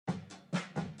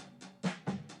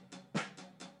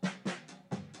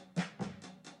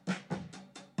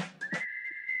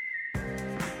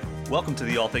Welcome to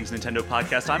the All Things Nintendo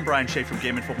podcast. I'm Brian Shea from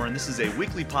Game Informer, and this is a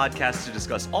weekly podcast to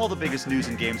discuss all the biggest news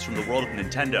and games from the world of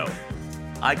Nintendo.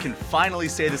 I can finally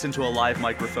say this into a live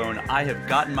microphone. I have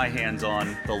gotten my hands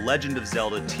on The Legend of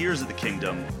Zelda Tears of the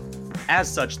Kingdom.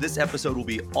 As such, this episode will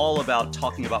be all about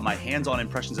talking about my hands-on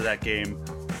impressions of that game.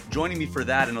 Joining me for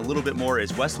that and a little bit more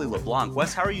is Wesley LeBlanc.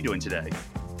 Wes, how are you doing today?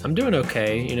 I'm doing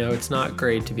okay. You know, it's not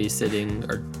great to be sitting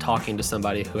or talking to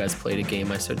somebody who has played a game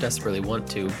I so desperately want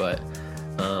to, but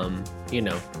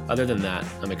other than that,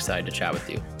 I'm excited to chat with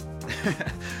you.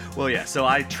 Well, yeah, so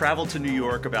I traveled to New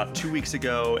York about 2 weeks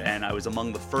ago, and I was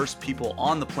among the first people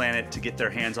on the planet to get their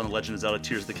hands on The Legend of Zelda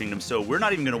Tears of the Kingdom, so we're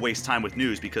not even going to waste time with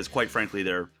news because, quite frankly,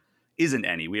 there isn't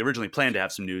any. We originally planned to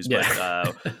have some news,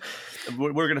 but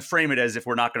we're going to frame it as if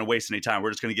we're not going to waste any time.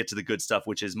 We're just going to get to the good stuff,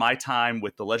 which is my time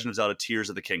with The Legend of Zelda Tears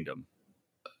of the Kingdom.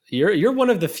 You're one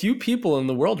of the few people in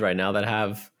the world right now that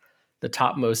have the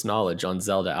topmost knowledge on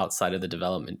Zelda outside of the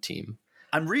development team.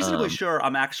 I'm reasonably sure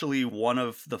I'm actually one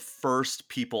of the first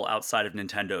people outside of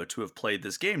Nintendo to have played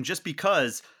this game, just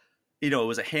because, it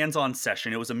was a hands-on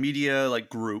session. It was a media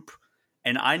group.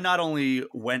 And I not only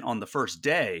went on the first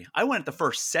day, I went at the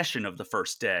first session of the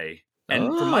first day. And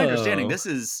from my understanding, this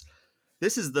is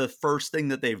the first thing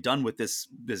that they've done with this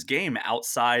game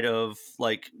outside of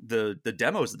the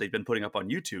demos that they've been putting up on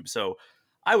YouTube. So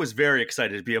I was very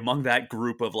excited to be among that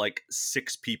group of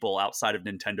 6 people outside of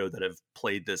Nintendo that have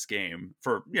played this game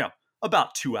for,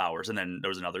 about 2 hours. And then there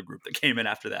was another group that came in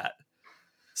after that.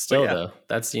 Still, though,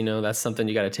 that's something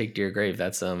you got to take to your grave.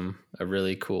 That's a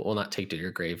really cool, well, not take to your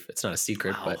grave. It's not a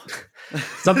secret, Wow. But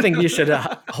something you should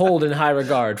hold in high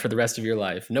regard for the rest of your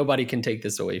life. Nobody can take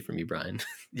this away from you, Brian.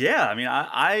 Yeah, I mean,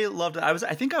 I loved it.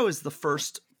 I think I was the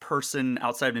first person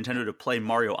outside of Nintendo to play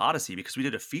Mario Odyssey because we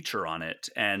did a feature on it.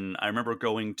 And I remember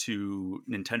going to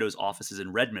Nintendo's offices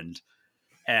in Redmond,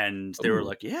 and they were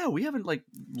like, yeah, we haven't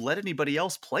let anybody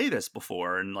else play this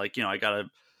before. And I got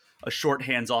a short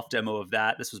hands-off demo of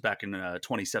that. This was back in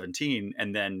 2017.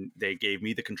 And then they gave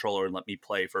me the controller and let me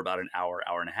play for about an hour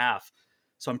and a half.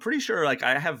 So I'm pretty sure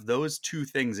I have those two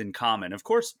things in common. Of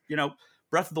course,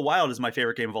 Breath of the Wild is my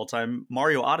favorite game of all time.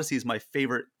 Mario Odyssey is my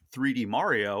favorite 3D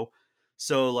Mario.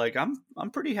 So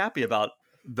I'm pretty happy about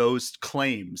those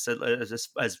claims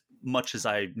as much as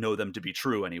I know them to be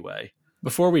true anyway.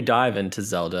 Before we dive into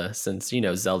Zelda, since,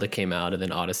 Zelda came out and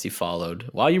then Odyssey followed,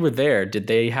 while you were there, did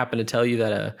they happen to tell you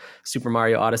that Super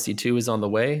Mario Odyssey 2 is on the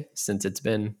way since it's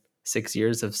been 6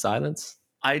 years of silence?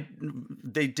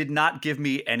 They did not give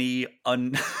me any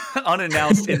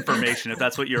unannounced information, if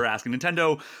that's what you're asking.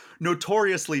 Nintendo,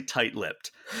 notoriously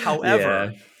tight-lipped.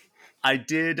 However, I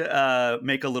did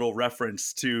make a little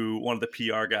reference to one of the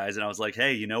PR guys, and I was like,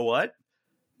 hey, you know what?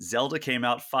 Zelda came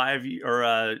out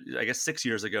 6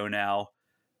 years ago now.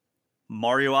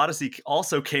 Mario Odyssey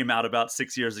also came out about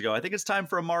 6 years ago. I think it's time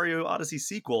for a Mario Odyssey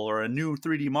sequel or a new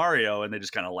 3D Mario. And they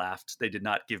just kind of laughed. They did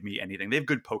not give me anything. They have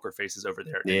good poker faces over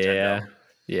there at Nintendo.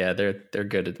 Yeah, they're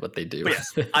good at what they do. But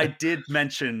yes, I did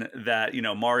mention that,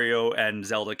 Mario and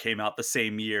Zelda came out the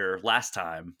same year last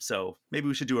time. So maybe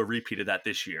we should do a repeat of that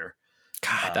this year.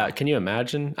 God, can you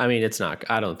imagine? I mean,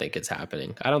 I don't think it's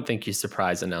happening. I don't think you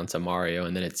surprise announce a Mario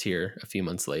and then it's here a few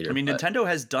months later. I mean, Nintendo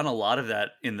has done a lot of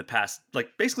that in the past,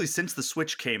 basically since the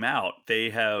Switch came out.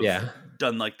 They have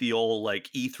done the old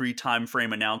E3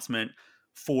 timeframe announcement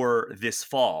for this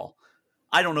fall.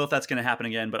 I don't know if that's going to happen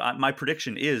again, but my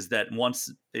prediction is that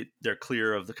once they're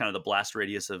clear of the kind of the blast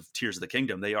radius of Tears of the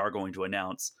Kingdom, they are going to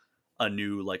announce a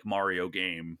new Mario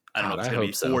game. I don't know if it's going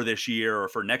to be for this year or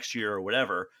for next year or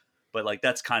whatever. But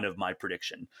that's kind of my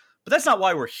prediction. But that's not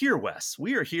why we're here, Wes.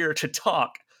 We are here to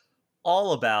talk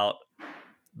all about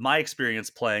my experience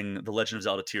playing The Legend of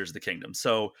Zelda Tears of the Kingdom.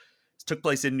 So it took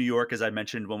place in New York, as I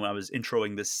mentioned when I was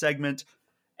introing this segment.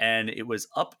 And it was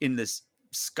up in this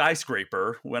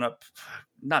skyscraper, went up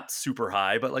not super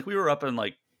high, but we were up in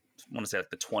I want to say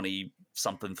the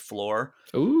 20-something floor.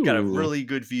 Ooh. Got a really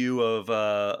good view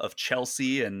of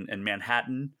Chelsea and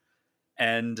Manhattan.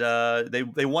 And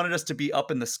they wanted us to be up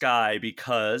in the sky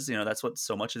because, that's what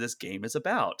so much of this game is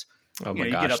about. Oh my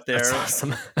gosh, you get up there. That's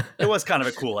awesome. It was kind of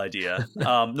a cool idea.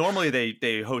 Normally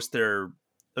they host their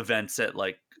events at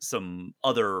some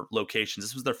other locations.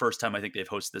 This was their first time I think they've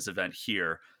hosted this event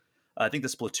here. I think the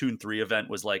Splatoon 3 event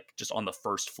was just on the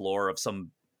first floor of some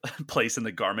place in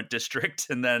the Garment District.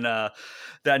 And then I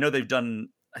know they've done,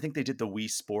 I think they did the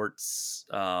Wii Sports,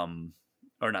 or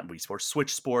not Wii Sports,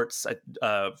 Switch Sports.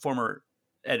 Former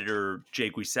editor Jay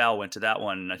Guisal went to that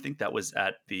one, and I think that was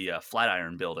at the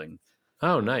Flatiron building.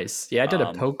 Oh, nice. Yeah, I did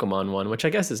a Pokemon one, which I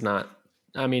guess is not...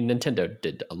 I mean, Nintendo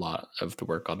did a lot of the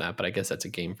work on that, but I guess that's a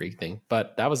Game Freak thing.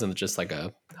 But that wasn't just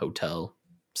a hotel.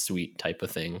 suite type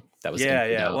of thing that was Yeah,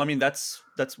 emptied yeah. Well, out. I mean, that's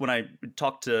when I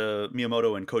talked to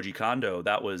Miyamoto and Koji Kondo.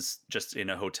 That was just in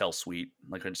a hotel suite.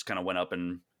 Like I just kind of went up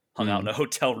and hung out in Mm. a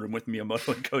hotel room with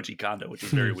Miyamoto and Koji Kondo, which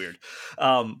was very weird,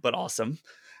 but awesome.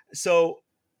 So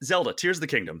Zelda, Tears of the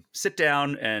Kingdom. Sit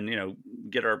down and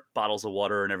get our bottles of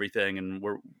water and everything, and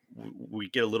we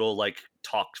get a little like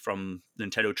talk from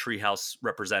Nintendo Treehouse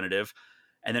representative.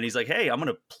 And then he's like, "Hey, I'm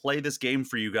gonna play this game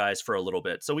for you guys for a little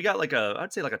bit." So we got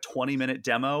I'd say like a 20-minute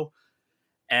demo,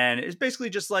 and it's basically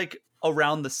just like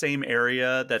around the same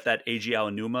area that Eiji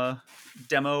Aonuma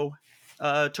demo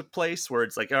took place, where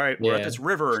it's like, all right, we're at Yeah. this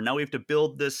river, and now we have to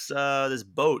build this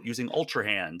boat using Ultra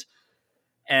Hand,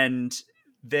 and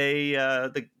the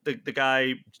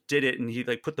guy did it, and he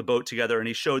like put the boat together, and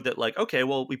he showed that like, okay,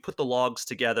 well, we put the logs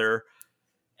together,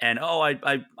 and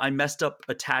I messed up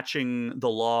attaching the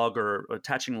log, or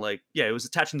attaching it was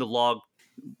attaching the log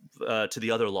to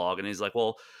the other log, and he's like,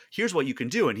 well, here's what you can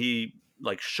do, and he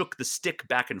like shook the stick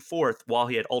back and forth while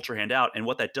he had Ultra Hand out, and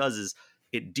what that does is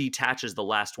it detaches the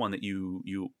last one that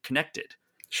you connected.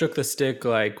 Shook the stick,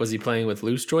 like, was he playing with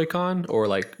loose Joy-Con or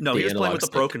like No, he the was playing analog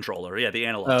with the Pro stick? controller, yeah, the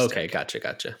analog Oh, okay, stick.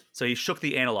 gotcha. So he shook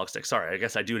the analog stick. Sorry, I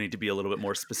guess I do need to be a little bit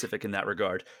more specific in that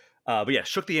regard. But yeah,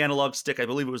 shook the analog stick. I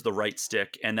believe it was the right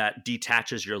stick, and that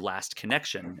detaches your last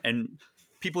connection. And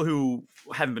people who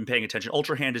haven't been paying attention,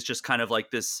 Ultra Hand is just kind of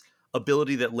like this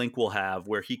ability that Link will have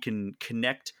where he can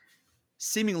connect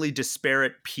seemingly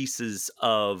disparate pieces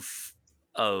of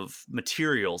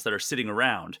materials that are sitting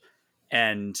around,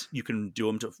 and you can do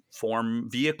them to form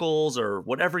vehicles or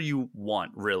whatever you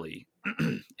want, really.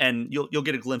 And you'll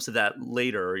get a glimpse of that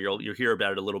later, or you'll hear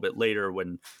about it a little bit later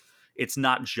when it's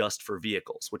not just for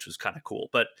vehicles, which was kind of cool.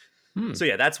 But Hmm. so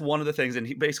yeah, that's one of the things. And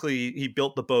he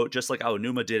built the boat just like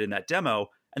Aonuma did in that demo.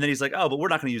 And then he's like, oh, but we're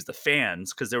not going to use the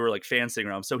fans, because there were like fans sitting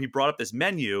around. So he brought up this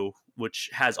menu, which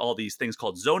has all these things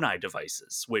called Zonai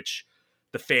devices, which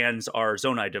the fans are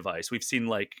Zonai device. We've seen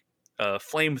like a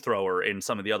flamethrower in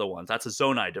some of the other ones. That's a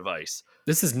Zonai device.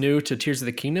 This is new to Tears of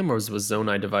the Kingdom, or was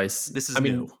Zonai device? This is I new.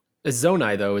 mean,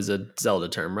 Zonai though is a Zelda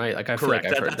term, right? Like I feel like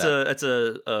Correct. I've heard that. That's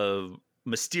a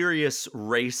mysterious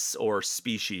race or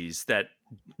species that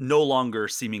no longer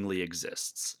seemingly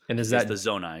exists. And is Is the that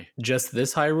Zonai. just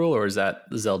this Hyrule, or is that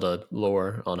Zelda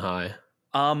lore on high?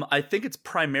 I think it's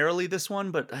primarily this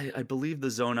one, but I believe the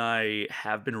Zonai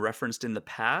have been referenced in the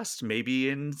past, maybe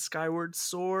in Skyward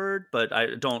Sword, but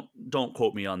I don't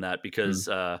quote me on that, because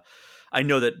I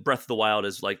know that Breath of the Wild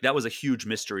is like, that was a huge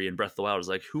mystery in Breath of the Wild. Is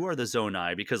like, who are the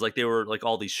Zonai? Because like they were like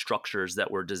all these structures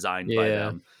that were designed by Yeah.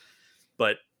 them.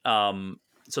 But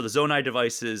so the Zonai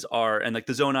devices are, and like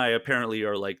the Zonai apparently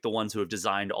are like the ones who have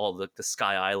designed all the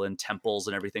Sky Island temples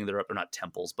and everything that are up, or not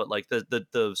temples, but like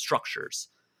the structures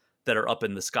that are up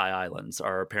in the Sky Islands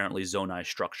are apparently Zonai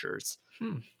structures.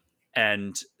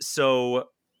 And so,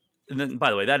 and then, by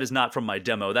the way, that is not from my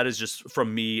demo. That is just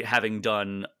from me having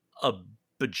done a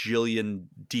bajillion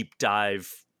deep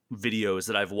dive videos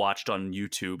that I've watched on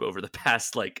YouTube over the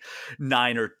past like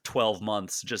 9 or 12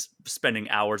 months, just spending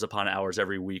hours upon hours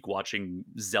every week watching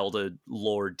Zelda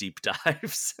lore deep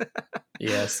dives.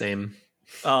 Yeah, same.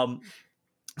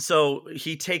 So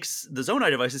he takes the Zonai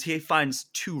devices, he finds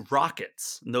 2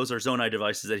 rockets, and those are Zonai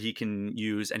devices that he can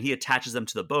use, and he attaches them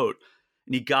to the boat.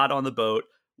 And he got on the boat,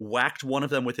 whacked one of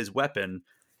them with his weapon,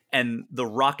 and the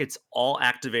rockets all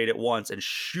activate at once and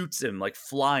shoots him like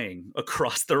flying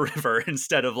across the river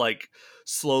instead of like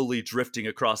slowly drifting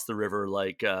across the river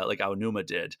like Aonuma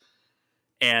did.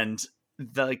 And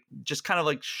like just kind of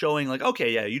like showing like,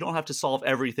 okay, yeah, you don't have to solve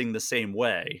everything the same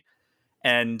way.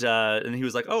 And he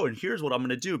was like, oh, and here's what I'm going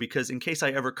to do, because in case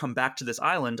I ever come back to this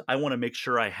island, I want to make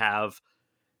sure I have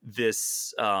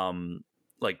this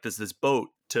this boat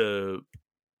to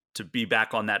be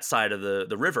back on that side of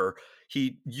the river.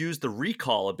 He used the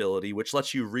recall ability, which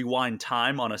lets you rewind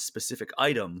time on a specific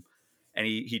item, and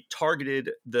he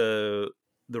targeted the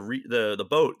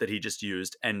boat that he just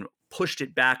used and pushed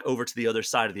it back over to the other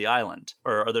side of the island,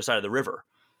 or other side of the river.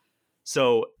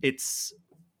 So it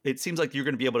seems like you're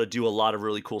going to be able to do a lot of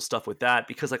really cool stuff with that,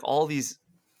 because like all these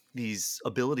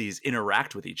abilities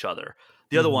interact with each other.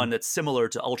 The other one that's similar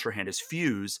to Ultra Hand is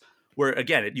Fuse, where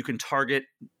again, you can target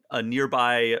a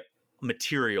nearby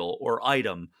material or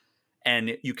item,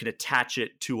 and you can attach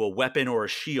it to a weapon or a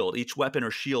shield. Each weapon or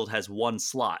shield has 1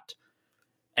 slot,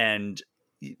 and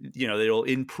it'll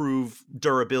improve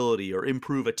durability or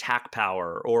improve attack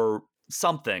power or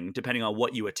something depending on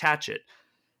what you attach it.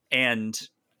 And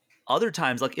other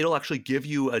times, like, it'll actually give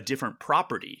you a different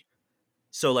property.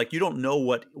 So like you don't know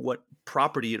what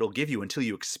property it'll give you until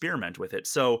you experiment with it.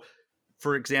 So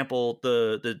for example,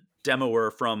 the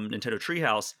demoer from Nintendo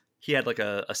Treehouse, he had like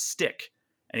a stick,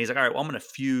 And he's like, all right, well, I'm going to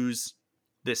fuse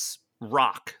this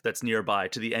rock that's nearby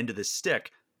to the end of this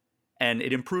stick. And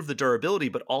it improved the durability,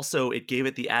 but also it gave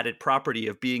it the added property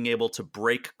of being able to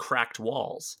break cracked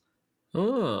walls.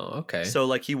 Oh, okay. So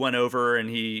like he went over and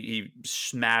he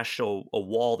smashed a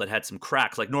wall that had some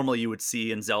cracks. Like normally you would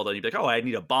see in Zelda, you'd be like, oh, I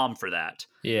need a bomb for that.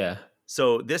 Yeah.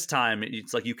 So this time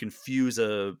it's like you can fuse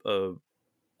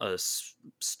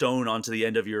stone onto the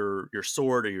end of your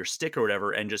sword or your stick or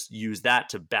whatever, and just use that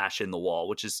to bash in the wall,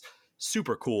 which is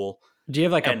super cool. Do you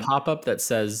have like a And pop-up that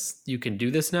says you can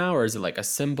do this now, or is it like a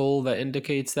symbol that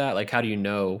indicates that? Like, how do you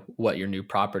know what your new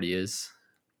property is?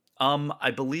 I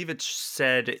believe it's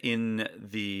said in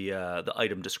the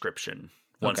item description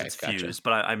once Okay, it's gotcha. fused,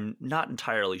 but I'm not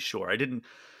entirely sure. I didn't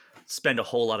spend a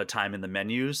whole lot of time in the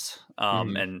menus,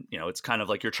 Hmm. and it's kind of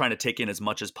like you're trying to take in as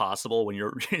much as possible when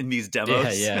you're in these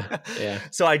Yeah, demos. yeah, yeah.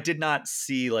 So I did not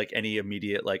see like any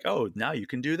immediate like, oh, now you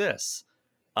can do this.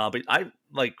 But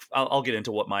I'll get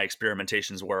into what my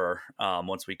experimentations were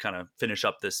once we kind of finish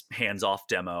up this hands-off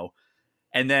demo.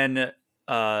 And then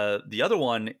the other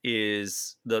one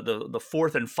is the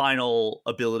fourth and final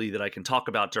ability that I can talk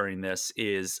about during this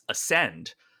is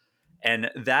Ascend, and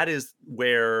that is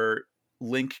where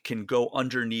Link can go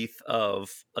underneath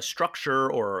of a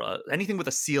structure or anything with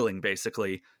a ceiling,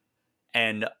 basically,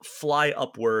 and fly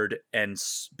upward and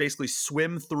basically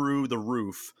swim through the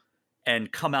roof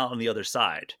and come out on the other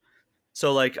side.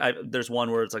 So like there's one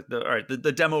where it's like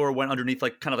the demoer went underneath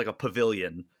like kind of like a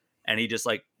pavilion, and he just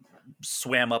like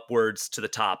swam upwards to the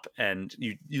top, and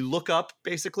you look up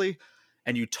basically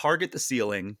and you target the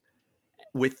ceiling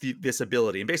with this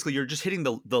ability, and basically you're just hitting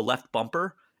the left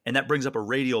bumper, and that brings up a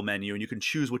radial menu, and you can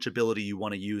choose which ability you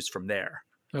want to use from there.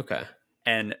 Okay.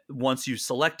 And once you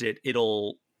select it,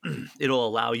 it'll it'll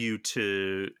allow you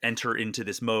to enter into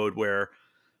this mode where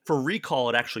for recall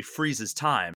it actually freezes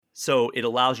time, so it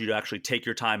allows you to actually take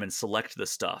your time and select the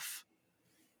stuff.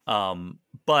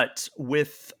 But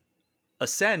with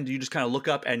Ascend, you just kind of look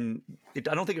up, and I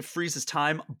don't think it freezes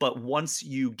time, but once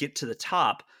you get to the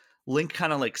top, Link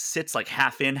kind of like sits like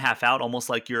half in, half out, almost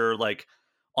like you're like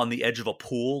on the edge of a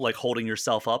pool, like holding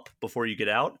yourself up before you get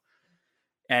out.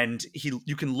 And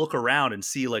you can look around and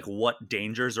see like what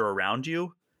dangers are around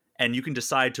you, and you can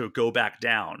decide to go back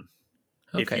down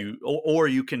if Okay. you or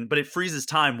you can, but it freezes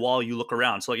time while you look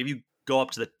around. So like if you go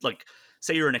up to the like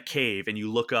say you're in a cave and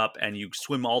you look up and you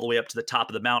swim all the way up to the top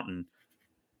of the mountain,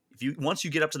 if you once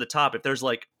you get up to the top, if there's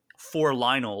like 4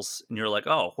 Lionels and you're like,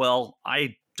 oh well,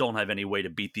 I don't have any way to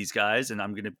beat these guys, and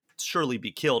I'm gonna surely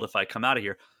be killed if I come out of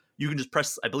here, you can just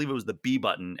press, I believe it was the B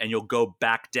button, and you'll go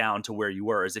back down to where you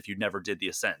were as if you never did the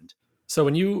ascend. So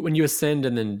when you ascend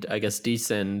and then I guess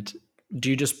descend, do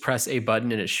you just press a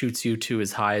button and it shoots you to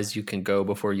as high as you can go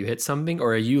before you hit something,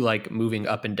 or are you like moving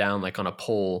up and down like on a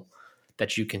pole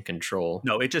that you can control?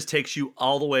 No, it just takes you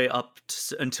all the way up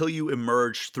until you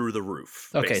emerge through the roof,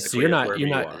 Okay, so basically, you're of not wherever you're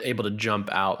you not are. able to jump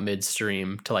out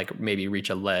midstream to like maybe reach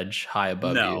a ledge high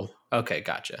above you. No, Okay,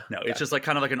 gotcha. no, it's just Gotcha. like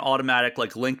kind of like an automatic,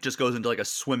 like Link just goes into like a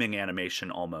swimming animation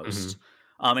Hmm. almost.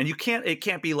 And it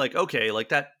can't be like, okay, like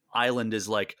that island is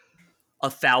like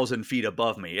 1,000 feet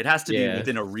above me. It has to be Yeah.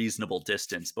 within a reasonable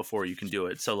distance before you can do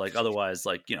it. So like otherwise,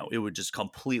 like, it would just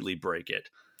completely break it.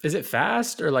 Is it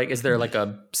fast, or like is there like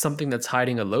a something that's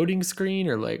hiding a loading screen,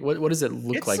 or like what does it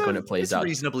look like when it plays It's out?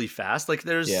 reasonably fast. Like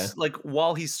Yeah. there's like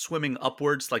while he's swimming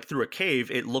upwards, like through a cave,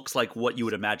 it looks like what you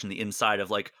would imagine the inside of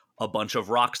like a bunch of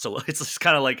rocks to look. It's just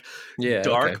kind of like Yeah, okay.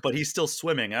 dark, but he's still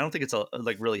swimming. I don't think it's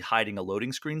like really hiding a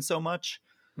loading screen so much.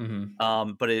 Mhm.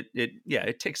 But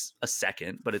it takes a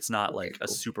second, but it's not Okay, like a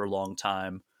cool. super long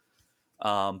time.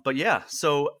 But yeah,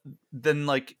 so then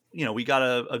like, we got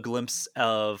a glimpse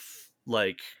of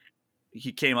like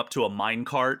he came up to a mine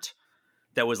cart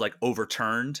that was like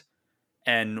overturned,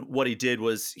 and what he did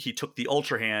was he took the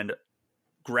ultra hand,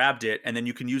 grabbed it, and then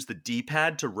you can use the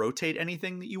D-pad to rotate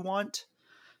anything that you want.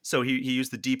 So he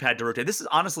used the D-pad to rotate. This is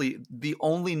honestly the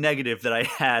only negative that I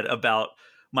had about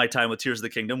my time with Tears of the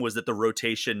Kingdom, was that the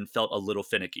rotation felt a little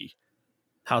finicky.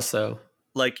 How so?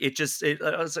 Like it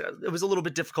was a little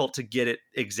bit difficult to get it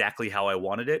exactly how I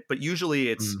wanted it, but usually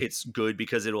Mm. it's good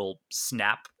because it'll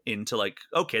snap into like,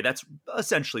 okay, that's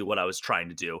essentially what I was trying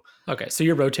to do. Okay, so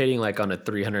you're rotating like on a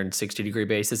 360-degree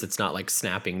basis. It's not like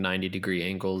snapping 90-degree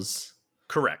angles.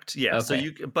 Correct. Yeah. So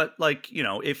Okay. but like,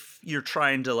 if you're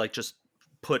trying to like just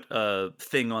put a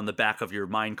thing on the back of your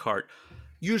minecart,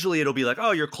 usually it'll be like,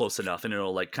 oh, you're close enough, and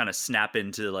it'll like kind of snap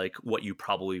into like what you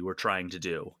probably were trying to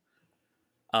do.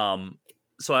 Um,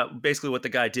 basically what the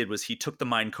guy did was he took the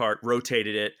minecart,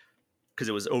 rotated it because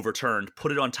it was overturned,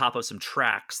 put it on top of some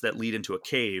tracks that lead into a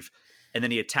cave, and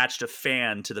then he attached a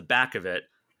fan to the back of it.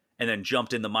 and then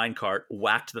jumped in the minecart,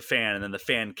 whacked the fan, and then the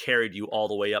fan carried you all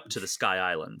the way up to the Sky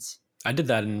Islands. I did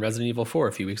that in Resident Evil 4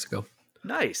 a few weeks ago.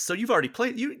 Nice. So you've already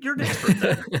played. You're an expert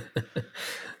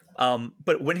then.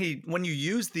 But when you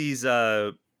use these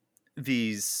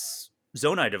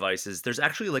Zonai devices, there's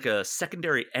actually like a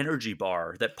secondary energy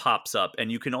bar that pops up,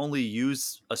 and you can only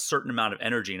use a certain amount of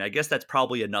energy. And I guess that's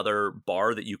probably another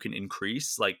bar that you can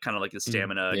increase, like kind of like the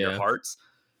stamina and your hearts.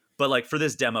 But like for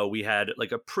this demo, we had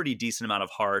like a pretty decent amount of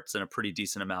hearts and a pretty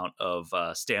decent amount of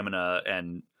stamina.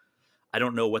 And I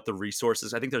don't know what the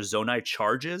resources. I think there's Zonai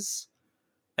charges,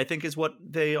 I think is what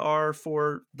they are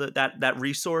for that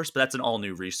resource. But that's an all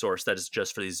new resource that is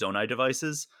just for these Zonai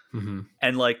devices. Mm-hmm.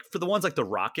 And like for the ones like the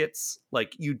rockets,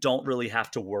 like you don't really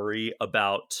have to worry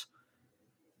about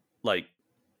like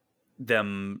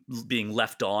them being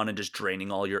left on and just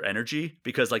draining all your energy,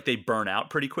 because like they burn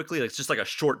out pretty quickly. Like it's just like a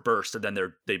short burst and then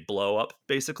they blow up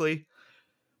basically.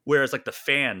 Whereas like the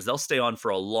fans, they'll stay on for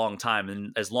a long time,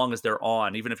 and as long as they're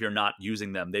on, even if you're not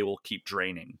using them, they will keep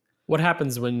draining. What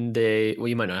happens when well,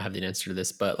 you might not have the answer to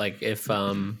this, but like if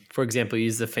for example you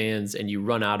use the fans and you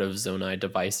run out of Zonai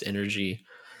device energy,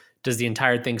 does the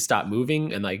entire thing stop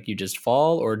moving and like you just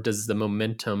fall, or does the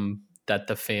momentum that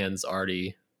the fans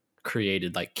already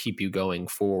created like keep you going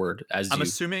forward as I'm you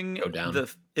assuming go down?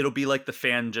 It'll be like the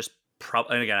fan just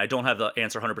and again, I don't have the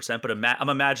answer 100%, but I'm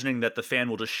imagining that the fan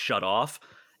will just shut off,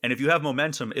 and if you have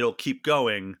momentum, it'll keep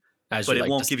going, As but you it like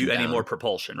won't give you descend any down. more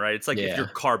propulsion, right? It's like if your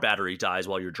car battery dies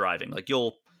while you're driving, like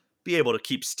you'll be able to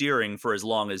keep steering for as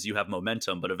long as you have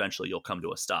momentum, but eventually you'll come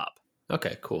to a stop.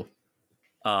 Okay, cool.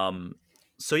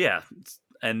 So yeah,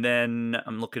 and then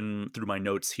I'm looking through my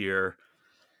notes here,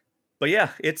 but yeah,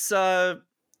 it's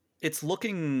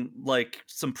looking like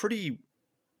some pretty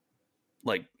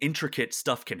like intricate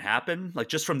stuff can happen, like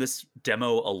just from this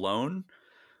demo alone.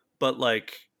 But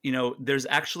like, you know, there's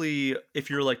actually, if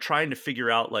you're like trying to figure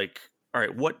out like, all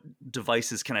right, what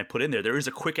devices can I put in there? There is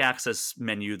a quick access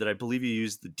menu that I believe you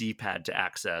use the D-pad to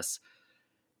access.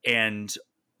 And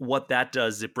what that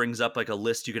does, it brings up like a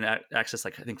list. You can access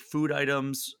like, I think, food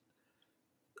items,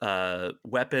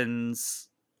 weapons,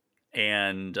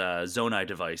 and Zonai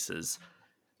devices.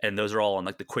 And those are all on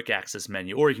like the quick access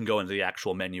menu, or you can go into the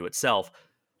actual menu itself.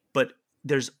 But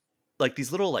there's like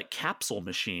these little like capsule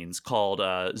machines called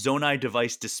Zonai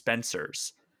device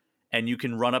dispensers, and you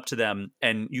can run up to them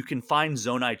and you can find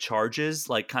Zonai charges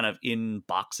like kind of in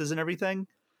boxes and everything.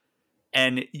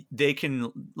 And they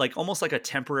can like almost like a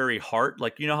temporary heart.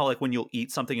 Like, you know how like when you'll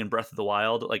eat something in Breath of the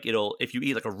Wild, like if you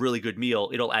eat like a really good meal,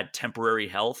 it'll add temporary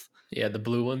health. Yeah, the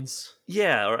blue ones.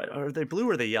 Yeah. Or are they blue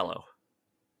or are they yellow?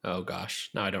 Oh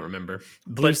gosh, now I don't remember.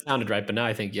 Blue sounded right, but now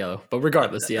I think yellow. But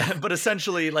regardless, yeah. But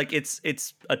essentially, like it's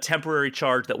a temporary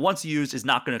charge that once used is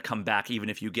not going to come back, even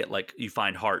if you get like you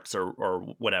find hearts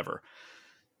or whatever.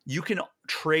 You can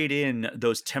trade in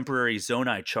those temporary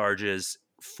Zonai charges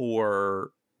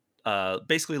for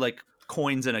basically like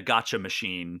coins in a gacha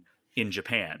machine in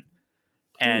Japan,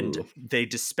 and they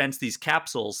dispense these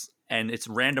capsules, and it's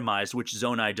randomized which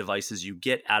Zonai devices you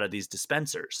get out of these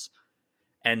dispensers.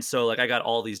 And so like I got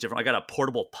all these different, I got a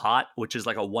portable pot, which is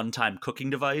like a one-time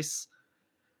cooking device.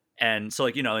 And so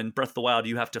like, you know, in Breath of the Wild,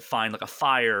 you have to find like a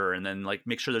fire and then like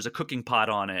make sure there's a cooking pot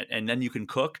on it, and then you can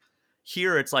cook.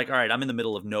 Here it's like, all right, I'm in the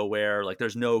middle of nowhere. Like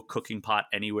there's no cooking pot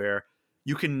anywhere.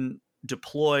 You can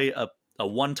deploy a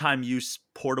one-time use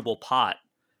portable pot,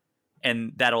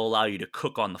 and that'll allow you to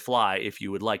cook on the fly if you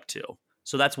would like to.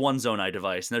 So that's one Zonai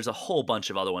device. And there's a whole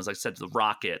bunch of other ones. Like I said, the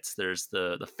rockets, there's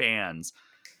the fans.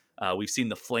 We've seen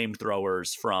the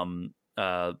flamethrowers from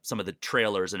some of the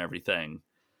trailers and everything.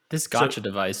 This gacha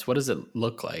device, what does it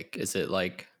look like? Is it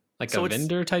like a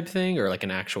vendor type thing, or like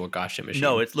an actual gacha machine?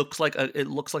 No, it looks like a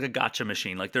gacha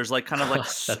machine. Like there's like kind of like a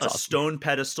awesome. stone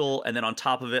pedestal, and then on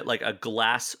top of it like a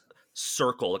glass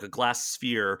circle, like a glass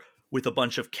sphere with a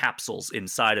bunch of capsules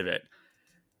inside of it.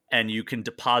 And you can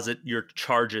deposit your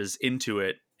charges into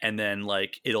it, and then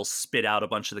like it'll spit out a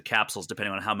bunch of the capsules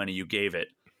depending on how many you gave it.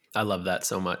 I love that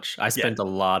so much. I spent a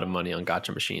lot of money on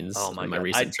gacha machines on my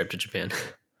recent trip to Japan.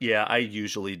 Yeah, I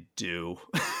usually do.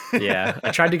 Yeah,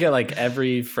 I tried to get like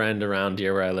every friend around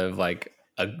here where I live like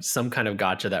some kind of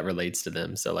gacha that relates to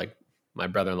them. So like my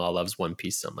brother-in-law loves One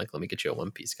Piece, so I'm like, let me get you a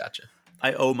One Piece gacha.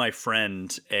 I owe my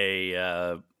friend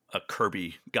a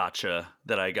Kirby gacha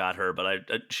that I got her, but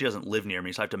she doesn't live near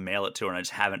me, so I have to mail it to her, and I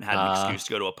just haven't had an excuse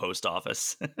to go to a post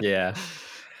office. Yeah.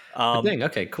 Dang,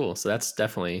 okay, cool. So that's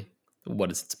definitely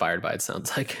what it's inspired by, it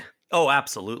sounds like. Oh,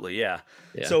 absolutely, yeah.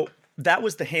 So that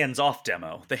was the hands-off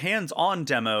demo. The hands-on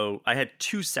demo, I had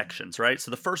two sections, right?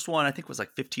 So the first one I think was like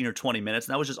 15 or 20 minutes,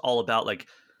 and that was just all about like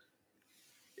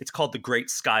it's called the Great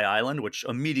Sky Island, which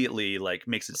immediately like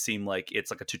makes it seem like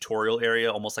it's like a tutorial area,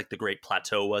 almost like the Great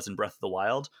Plateau was in Breath of the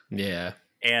Wild. Yeah.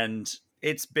 And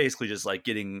it's basically just like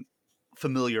getting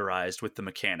familiarized with the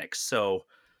mechanics. So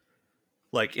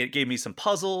like it gave me some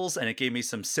puzzles and it gave me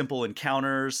some simple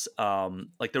encounters.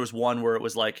 Like there was one where it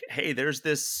was like, hey, there's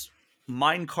this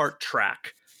minecart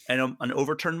track and an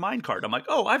overturned minecart. I'm like,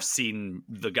 oh, I've seen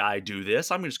the guy do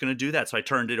this. I'm just going to do that. So I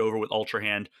turned it over with Ultra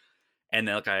Hand, and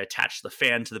then like I attached the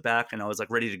fan to the back, and I was like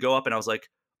ready to go up, and I was like,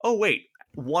 oh wait,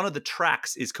 one of the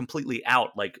tracks is completely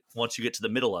out. Like once you get to the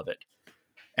middle of it,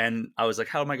 and I was like,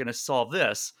 how am I going to solve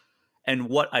this? And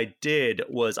what I did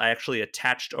was I actually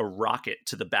attached a rocket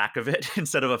to the back of it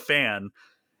instead of a fan.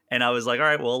 And I was like, all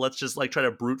right, well, let's just like try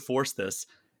to brute force this.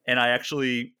 And I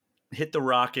actually hit the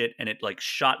rocket and it like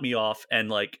shot me off, and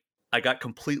like I got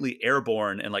completely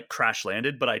airborne and like crash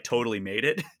landed, but I totally made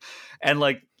it. And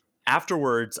like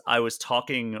afterwards I was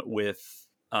talking with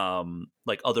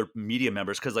like other media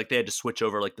members, because like they had to switch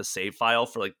over like the save file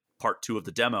for like part 2 of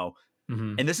the demo.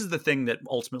 Mm-hmm. And this is the thing that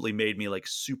ultimately made me like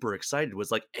super excited,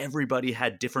 was like everybody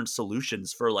had different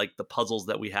solutions for like the puzzles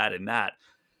that we had in that.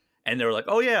 And they were like,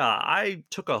 oh yeah, I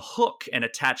took a hook and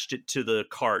attached it to the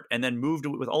cart, and then moved it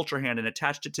with Ultra Hand and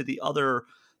attached it to the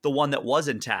one that was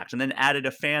intact, and then added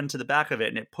a fan to the back of it,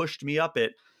 and it pushed me up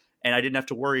it, and I didn't have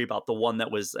to worry about the one that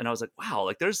was. And I was like, wow,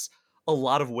 like there's a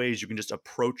lot of ways you can just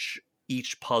approach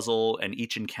each puzzle and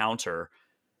each encounter.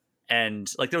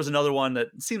 And like there was another one that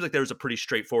seems like there was a pretty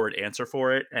straightforward answer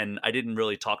for it, and I didn't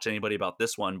really talk to anybody about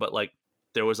this one, but like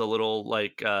there was a little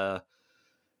like Korok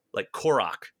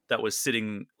that was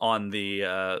sitting on the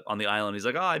island. He's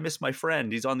like, oh, I miss my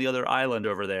friend, he's on the other island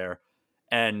over there.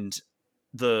 And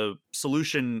the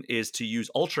solution is to use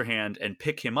Ultra Hand and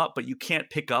pick him up, but you can't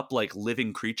pick up like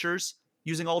living creatures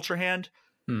using Ultra Hand.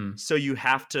 Hmm. So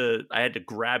I had to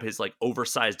grab his like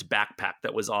oversized backpack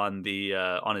that was on the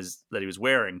on his that he was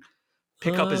wearing,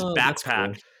 pick up his Oh, that's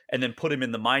backpack, cool. and then put him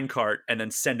in the minecart, and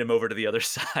then send him over to the other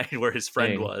side where his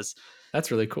friend Dang. was. That's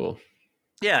really cool.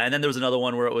 Yeah, and then there was another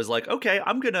one where it was like, okay,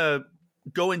 I'm gonna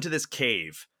go into this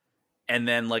cave and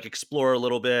then like explore a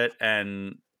little bit,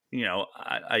 and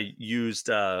I used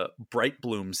bright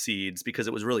bloom seeds because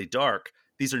it was really dark.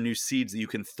 These are new seeds that you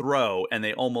can throw, and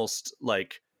they almost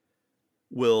like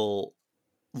will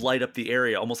light up the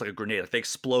area almost like a grenade. Like they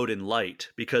explode in light,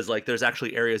 because like there's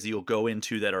actually areas that you'll go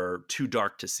into that are too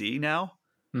dark to see now,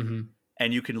 Mm-hmm.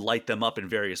 and you can light them up in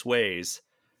various ways.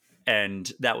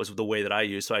 And that was the way that I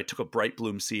used. So I took a bright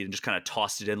bloom seed and just kind of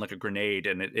tossed it in like a grenade,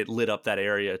 and it lit up that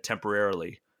area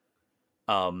temporarily.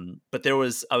 But I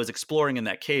was exploring in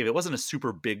that cave. It wasn't a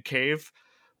super big cave,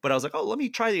 but I was like, oh, let me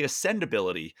try the ascend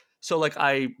ability. So like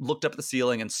I looked up at the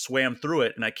ceiling and swam through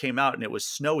it, and I came out and it was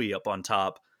snowy up on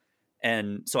top.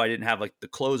 And so I didn't have like the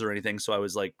clothes or anything. So I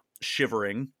was like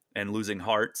shivering and losing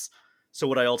hearts. So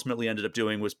what I ultimately ended up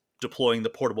doing was deploying the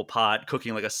portable pot,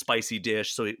 cooking like a spicy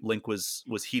dish. So Link was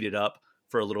heated up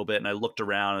for a little bit. And I looked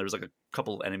around, and there was like a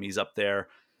couple of enemies up there.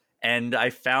 And I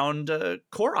found a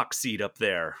Korok seed up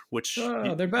there, which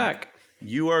Oh, they're back.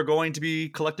 you are going to be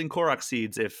collecting Korok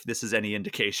seeds if this is any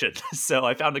indication. So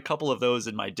I found a couple of those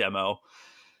in my demo.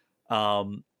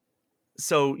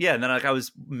 So yeah, and then like I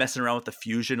was messing around with the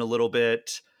fusion a little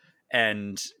bit,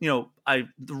 and the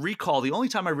recall. The only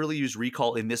time I really used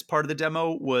recall in this part of the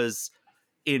demo was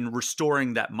in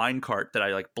restoring that minecart that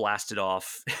I like blasted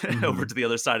off over to the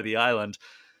other side of the island,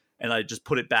 and I just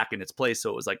put it back in its place. So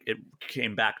it was like it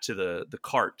came back to the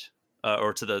cart,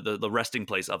 or to the resting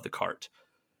place of the cart.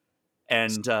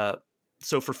 And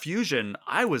so for fusion,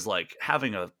 I was like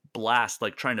having a blast,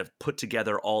 like trying to put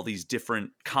together all these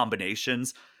different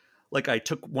combinations. Like I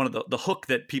took one of the hook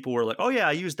that people were like, oh yeah,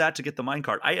 I used that to get the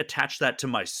minecart. I attached that to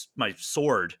my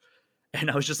sword,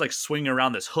 and I was just like swinging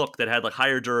around this hook that had like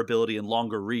higher durability and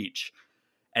longer reach.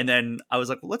 And then I was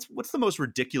like, what's the most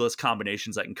ridiculous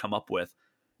combinations I can come up with?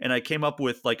 And I came up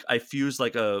with like, I fused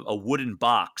like a wooden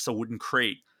box, a wooden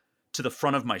crate, to the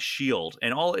front of my shield,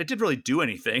 and it didn't really do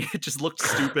anything. It just looked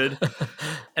stupid.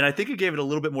 And I think it gave it a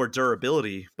little bit more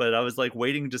durability, but I was like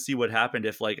waiting to see what happened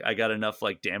if like I got enough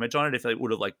like damage on it, if it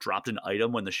would have like dropped an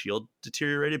item when the shield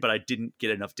deteriorated, but I didn't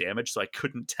get enough damage, so I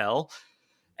couldn't tell.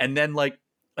 And then like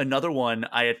another one,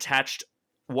 I attached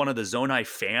one of the Zonai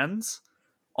fans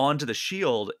onto the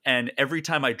shield, and every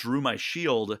time I drew my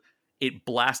shield, it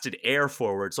blasted air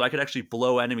forward, so I could actually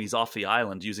blow enemies off the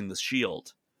island using the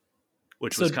shield,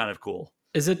 which was kind of cool.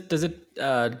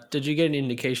 Did you get an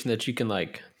indication that you can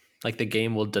like the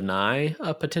game will deny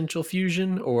a potential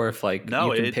fusion, or if like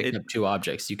No, you can pick up two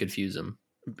objects, you could fuse them?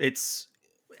 It's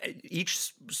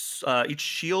each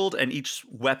shield and each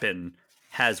weapon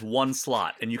has one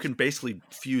slot, and you can basically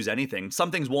fuse anything.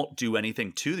 Some things won't do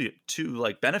anything to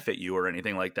like benefit you or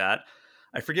anything like that.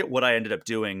 I forget what I ended up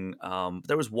doing.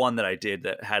 There was one that I did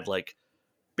that had like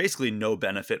basically no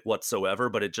benefit whatsoever,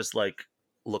 but it just like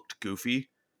looked goofy.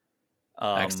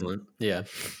 Excellent. Yeah.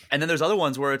 And then there's other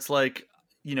ones where it's like,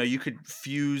 you could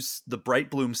fuse the bright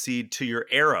bloom seed to your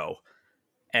arrow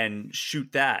and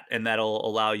shoot that, and that'll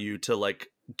allow you to like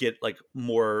get like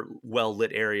more well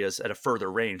lit areas at a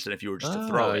further range than if you were just to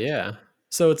throw Oh, it. yeah.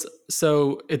 So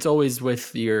it's always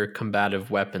with your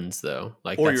combative weapons though.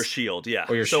 Like Or your that's shield, yeah.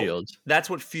 or your So shield. that's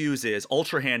what fuse is.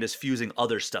 Ultra hand is fusing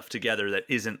other stuff together that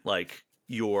isn't like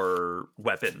your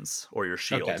weapons or your Okay.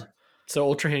 shield. So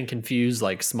Ultra Hand can fuse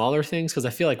like smaller things because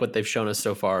I feel like what they've shown us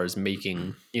so far is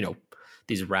making,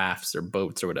 these rafts or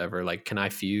boats or whatever. Like, can I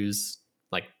fuse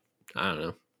like, I don't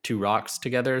know, two rocks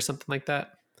together or something like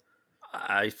that?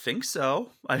 I think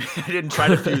so. I didn't try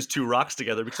to fuse two rocks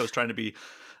together because I was trying to be,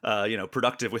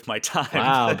 productive with my time.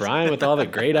 Wow, But Brian with all the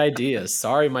great ideas.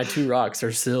 Sorry, my two rocks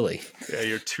are silly. yeah,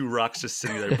 your two rocks just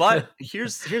sitting there. But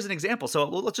here's an example. So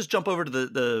let's just jump over to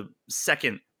the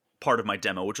second part of my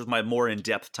demo, which was my more in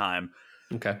depth time.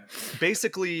 Okay.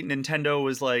 Basically, Nintendo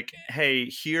was like, "Hey,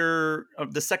 here,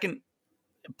 the second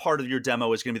part of your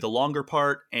demo is going to be the longer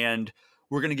part, and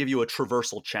we're going to give you a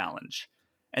traversal challenge."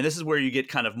 And this is where you get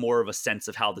kind of more of a sense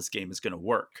of how this game is going to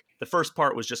work. The first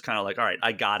part was just kind of like, all right,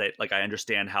 I got it. Like, I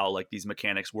understand how like these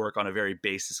mechanics work on a very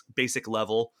basic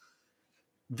level.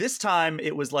 This time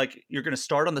it was like, you're going to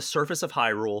start on the surface of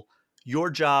Hyrule. Your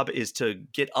job is to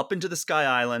get up into the Sky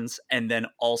Islands and then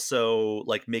also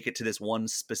like make it to this one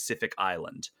specific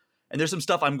island. And there's some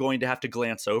stuff I'm going to have to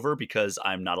glance over because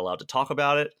I'm not allowed to talk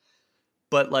about it.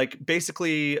 But like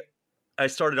basically I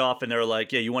started off and they were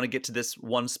like, yeah, you want to get to this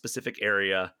one specific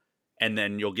area and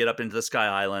then you'll get up into the Sky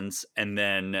Islands and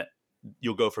then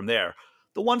you'll go from there.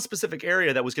 The one specific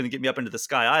area that was going to get me up into the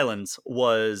Sky Islands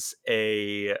was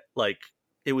it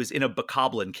was in a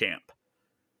bokoblin camp.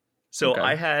 So Okay.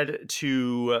 I had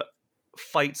to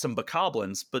fight some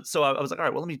bokoblins, but so I was like, all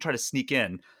right, well, let me try to sneak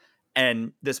in.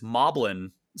 And this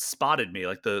moblin spotted me,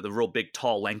 like the real big,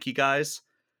 tall, lanky guys.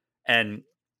 And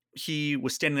he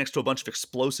was standing next to a bunch of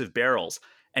explosive barrels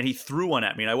and he threw one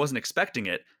at me and I wasn't expecting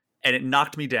it. And it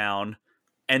knocked me down.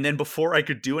 And then before I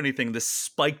could do anything, this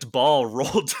spiked ball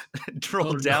rolled Oh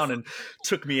rolled no. down and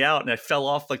took me out. And I fell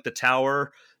off like the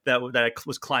tower that I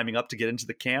was climbing up to get into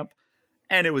the camp.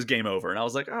 And it was game over. And I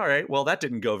was like, all right, well, that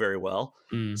didn't go very well.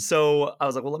 Mm. So I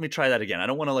was like, well, let me try that again. I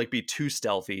don't want to like be too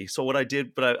stealthy. So what I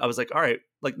did, but I was like, all right,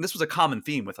 like this was a common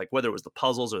theme with like whether it was the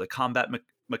puzzles or the combat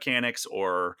mechanics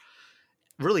or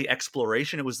really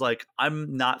exploration. It was like,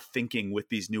 I'm not thinking with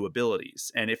these new abilities.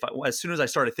 And as soon as I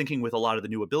started thinking with a lot of the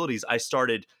new abilities, I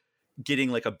started getting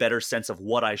like a better sense of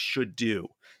what I should do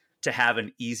to have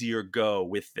an easier go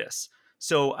with this.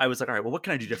 So I was like, all right, well, what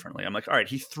can I do differently? I'm like, all right,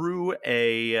 he threw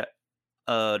an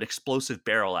explosive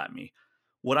barrel at me.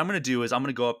 What I'm going to do is I'm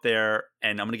going to go up there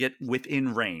and I'm going to get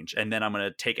within range, and then I'm going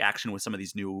to take action with some of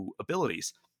these new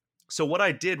abilities. So what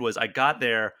I did was I got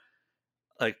there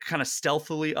like kind of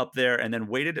stealthily up there and then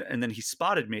waited, and then he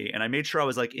spotted me and I made sure I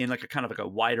was like in like a kind of like a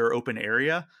wider open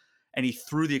area, and he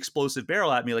threw the explosive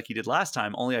barrel at me like he did last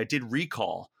time, only I did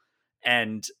recall.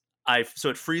 And so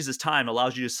it freezes time,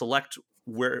 allows you to select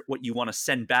what you want to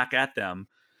send back at them.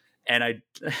 And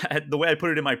the way I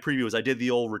put it in my preview is I did the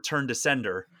old return to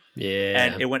sender, and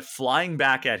Yeah. it went flying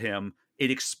back at him. It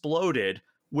exploded,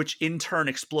 which in turn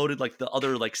exploded like the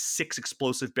other like 6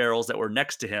 explosive barrels that were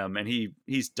next to him, and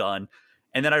he's done.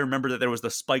 And then I remember that there was the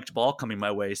spiked ball coming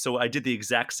my way, so I did the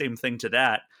exact same thing to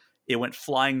that. It went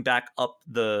flying back up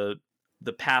the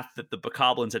path that the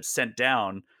bokoblins had sent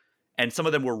down, and some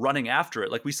of them were running after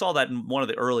it. Like we saw that in one of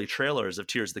the early trailers of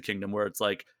Tears of the Kingdom, where it's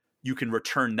like you can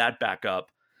return that back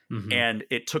up. Mm-hmm. And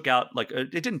it took out like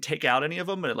it didn't take out any of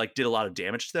them, but it like did a lot of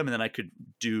damage to them. And then I could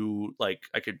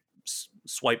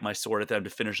swipe my sword at them to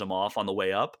finish them off on the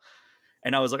way up.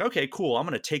 And I was like, okay, cool, I'm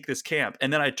gonna take this camp.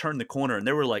 And then I turned the corner and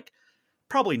there were like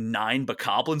probably 9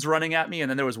 bokoblins running at me, and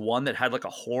then there was one that had like a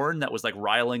horn that was like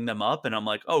riling them up, and I'm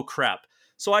like, oh crap.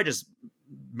 So I just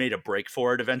made a break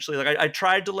for it eventually. Like I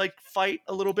tried to like fight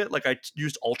a little bit, like I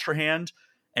used Ultra Hand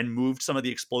and moved some of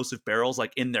the explosive barrels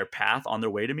like in their path on their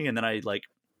way to me, and then I like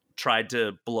tried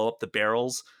to blow up the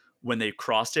barrels when they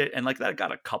crossed it, and like that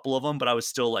got a couple of them, but I was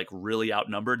still like really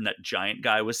outnumbered, and that giant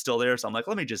guy was still there. So I'm like,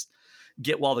 let me just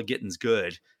get while the getting's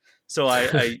good. So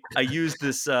I used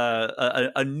this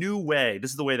a new way.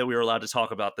 This is the way that we were allowed to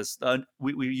talk about this.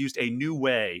 We used a new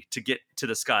way to get to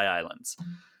the Sky Islands.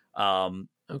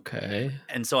 Okay.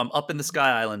 And so I'm up in the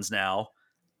Sky Islands now,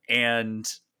 and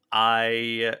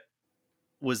I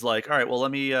was like, all right, well,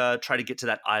 let me try to get to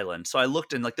that island. So I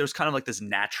looked, and like there's kind of like this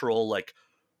natural like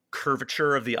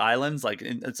curvature of the islands. Like,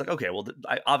 and it's like, okay, well,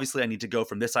 obviously I need to go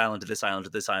from this island to this island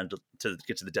to this island to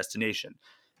get to the destination.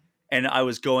 And I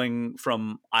was going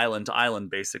from island to island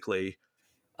basically,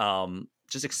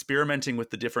 just experimenting with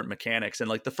the different mechanics. And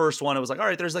like the first one, I was like, all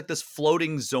right, there's like this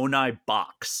floating Zonai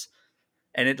box,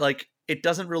 and it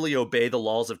doesn't really obey the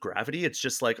laws of gravity. It's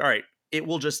just like, all right, it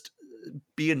will just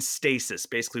be in stasis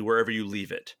basically wherever you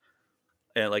leave it.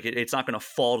 And like it's not going to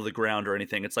fall to the ground or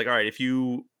anything. It's like, all right, if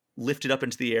you lift it up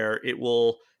into the air, it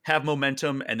will have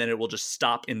momentum, and then it will just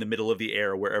stop in the middle of the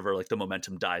air wherever like the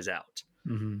momentum dies out.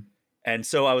 Mm-hmm. And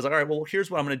so I was like, all right, well, here's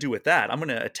what I'm going to do with that. I'm going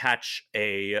to attach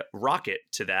a rocket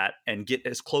to that and get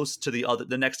as close to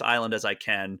the next island as I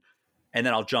can, and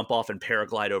then I'll jump off and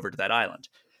paraglide over to that island.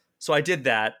 So I did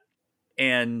that,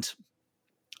 and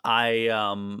it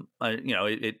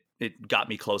got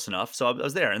me close enough, so I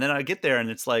was there. And then I get there,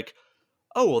 and it's like,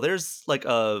 oh, well, there's like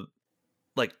a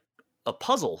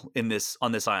puzzle on this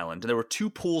island. And there were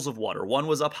two pools of water. One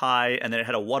was up high, and then it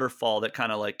had a waterfall that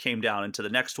kind of like came down into the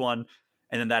next one,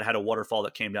 and then that had a waterfall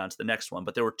that came down to the next one.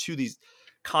 But there were these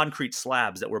concrete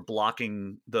slabs that were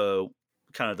blocking the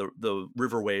kind of the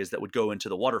riverways that would go into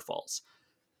the waterfalls.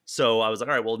 So I was like,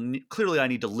 all right, well, clearly I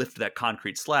need to lift that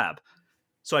concrete slab.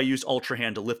 So I used Ultra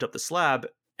Hand to lift up the slab,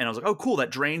 and I was like, oh, cool,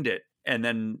 that drained it. And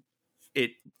then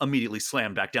it immediately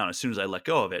slammed back down as soon as I let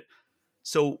go of it.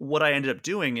 So what I ended up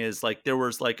doing is like there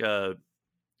was like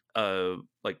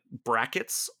like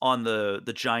brackets on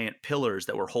the giant pillars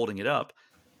that were holding it up.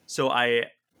 So I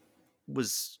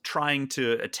was trying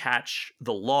to attach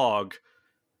the log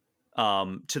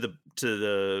to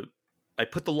the I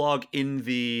put the log in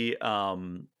the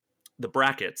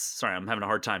brackets. Sorry, I'm having a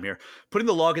hard time here. Putting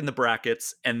the log in the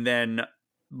brackets and then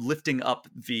lifting up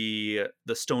the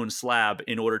stone slab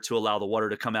in order to allow the water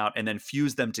to come out, and then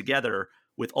fuse them together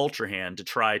with Ultra Hand to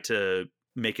try to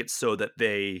make it so that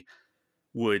they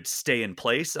would stay in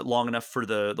place long enough for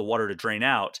the water to drain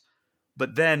out.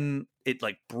 But then it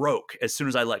like broke as soon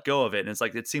as I let go of it. And it's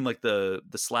like, it seemed like the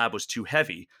slab was too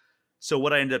heavy. So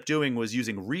what I ended up doing was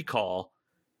using recall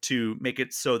to make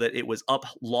it so that it was up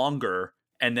longer,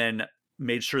 and then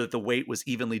made sure that the weight was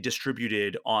evenly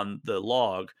distributed on the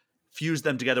log, fused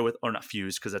them together with, or not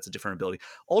fused, because that's a different ability,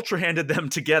 Ultra Handed them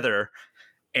together.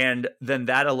 And then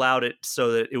that allowed it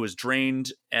so that it was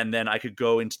drained, and then I could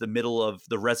go into the middle of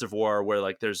the reservoir where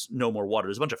like there's no more water.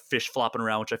 There's a bunch of fish flopping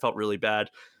around, which I felt really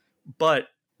bad, but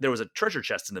there was a treasure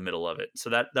chest in the middle of it. So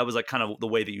that was like kind of the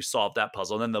way that you solved that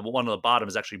puzzle. And then the one on the bottom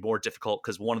is actually more difficult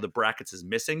because one of the brackets is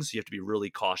missing. So you have to be really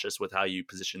cautious with how you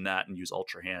position that and use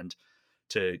Ultra Hand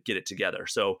to get it together.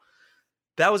 So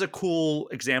that was a cool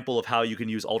example of how you can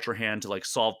use Ultra Hand to like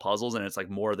solve puzzles. And it's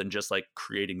like more than just like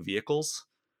creating vehicles.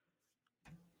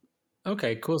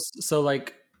 Okay, cool. So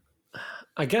like,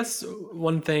 I guess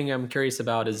one thing I'm curious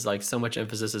about is like so much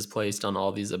emphasis is placed on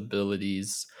all these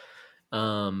abilities.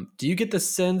 Do you get the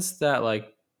sense that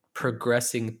like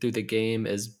progressing through the game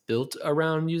is built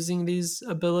around using these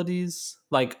abilities?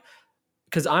 Like,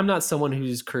 because I'm not someone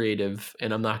who's creative,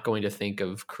 and I'm not going to think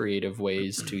of creative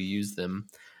ways to use them.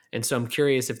 And so I'm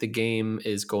curious if the game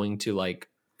is going to like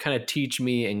kind of teach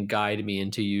me and guide me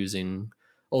into using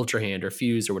Ultra Hand or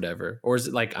Fuse or whatever, or is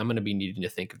it like I'm going to be needing to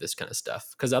think of this kind of stuff?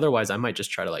 Because otherwise, I might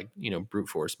just try to like brute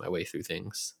force my way through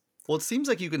things. Well, it seems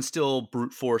like you can still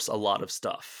brute force a lot of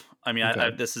stuff. I mean,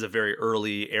 Okay. this is a very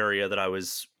early area that I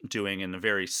was doing in a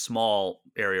very small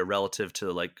area relative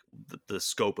to like the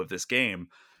scope of this game.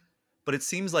 But it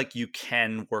seems like you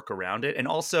can work around it. And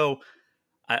also,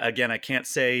 again, I can't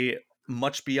say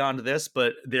much beyond this,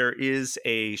 but there is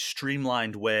a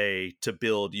streamlined way to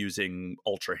build using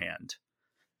Ultra Hand.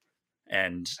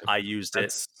 And I used it.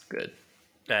 That's good.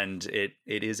 And it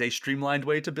is a streamlined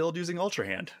way to build using Ultra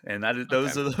Hand. And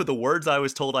those Okay. are the words I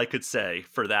was told I could say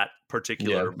for that Yeah.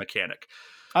 particular mechanic.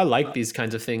 I like these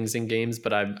kinds of things in games,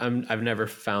 but I've never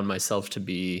found myself to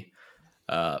be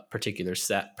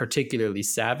particularly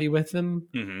savvy with them.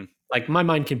 Mm-hmm. Like my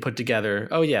mind can put together,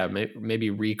 oh yeah, maybe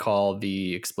recall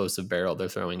the explosive barrel they're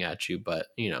throwing at you, but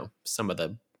some of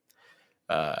the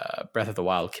Breath of the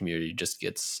Wild community just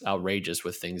gets outrageous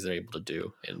with things they're able to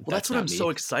do, and Well, that's that's what not I'm me. so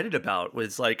excited about.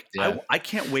 Was like Yeah. I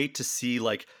can't wait to see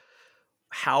like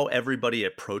how everybody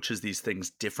approaches these things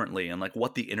differently, and like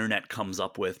what the internet comes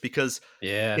up with, because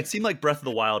Yeah. it seemed like Breath of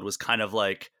the Wild was kind of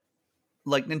like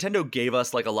Nintendo gave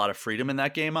us like a lot of freedom in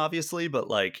that game, obviously, but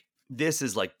like this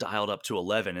is like dialed up to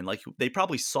 11, and like they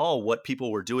probably saw what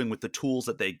people were doing with the tools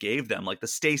that they gave them, like the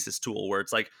stasis tool, where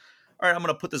it's like, all right, I'm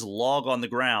going to put this log on the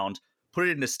ground, put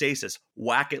it into stasis,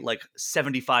 whack it like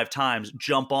 75 times,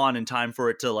 jump on in time for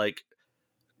it to like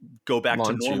go back to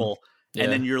Want to. normal. And Yeah.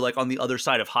 then you're like on the other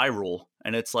side of Hyrule,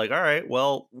 and it's like, all right,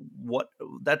 well, what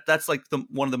that's like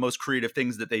one of the most creative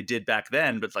things that they did back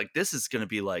then. But like, this is going to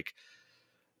be like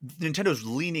Nintendo's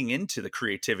leaning into the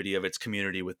creativity of its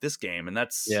community with this game, and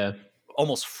that's Yeah.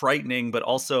 almost frightening, but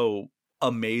also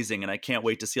amazing. And I can't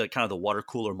wait to see like kind of the water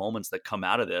cooler moments that come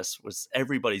out of this. Was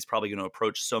everybody's probably going to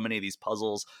approach so many of these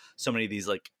puzzles, so many of these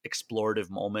like explorative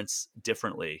moments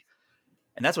differently,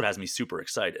 and that's what has me super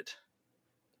excited.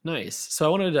 Nice. So I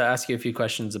wanted to ask you a few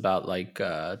questions about like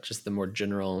just the more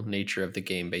general nature of the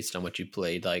game based on what you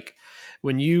played. Like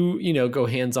when you go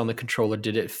hands on the controller,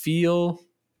 did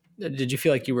you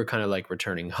feel like you were kind of like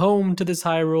returning home to this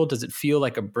Hyrule? Does it feel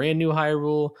like a brand new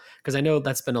Hyrule? Because I know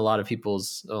that's been a lot of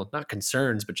people's, well, not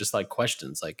concerns, but just like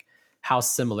questions. Like, how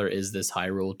similar is this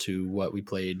Hyrule to what we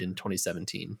played in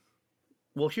 2017?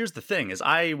 Well, here's the thing: is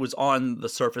I was on the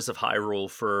surface of Hyrule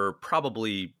for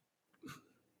probably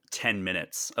 10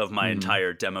 minutes of my Hmm.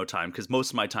 entire demo time, because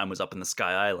most of my time was up in the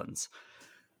Sky Islands.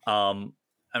 Um,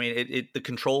 I mean, the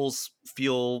controls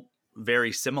feel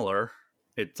very similar.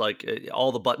 It's like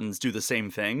all the buttons do the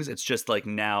same things. It's just like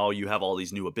now you have all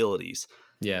these new abilities.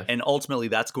 Yeah. And ultimately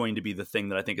that's going to be the thing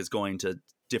that I think is going to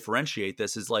differentiate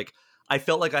this, is like I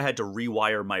felt like I had to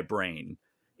rewire my brain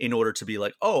in order to be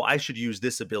like, oh, I should use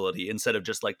this ability instead of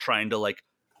just like trying to like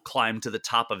climb to the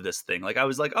top of this thing. Like I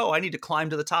was like, oh, I need to climb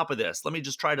to the top of this. Let me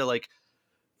just try to like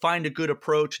find a good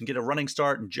approach and get a running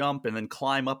start and jump and then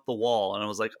climb up the wall. And I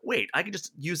was like, wait, I could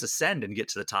just use ascend and get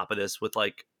to the top of this with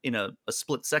like in a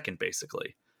split second,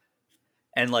 basically.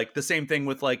 And like the same thing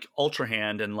with like Ultra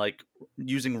Hand and like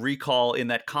using recall in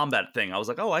that combat thing. I was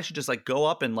like, oh, I should just like go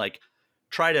up and like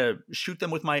try to shoot them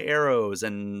with my arrows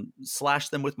and slash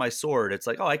them with my sword. It's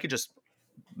like, oh, I could just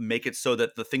make it so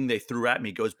that the thing they threw at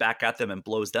me goes back at them and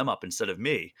blows them up instead of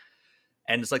me.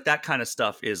 And it's like that kind of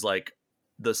stuff is like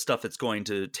the stuff that's going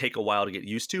to take a while to get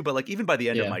used to. But like even by the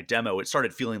end of Yeah. my demo, it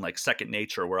started feeling like second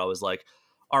nature, where I was like,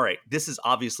 all right, this is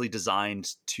obviously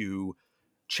designed to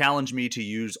challenge me to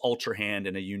use Ultra Hand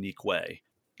in a unique way.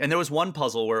 And there was one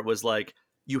puzzle where it was like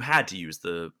you had to use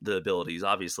the abilities,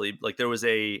 obviously. Like there was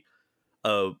a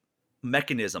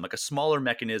mechanism, like a smaller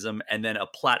mechanism, and then a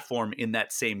platform in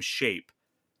that same shape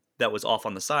that was off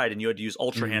on the side, and you had to use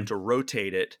Ultra Hand Hmm. to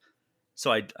rotate it.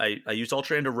 So I used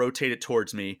Ultra Hand to rotate it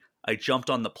towards me. I jumped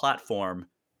on the platform,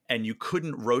 and you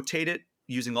couldn't rotate it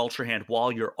using Ultra Hand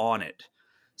while you're on it.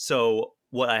 So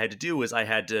what I had to do was I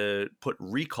had to put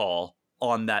recall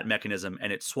on that mechanism,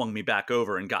 and it swung me back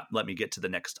over and got let me get to the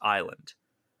next island.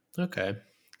 Okay.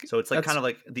 So it's like kind That's of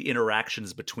like the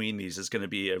interactions between these is going to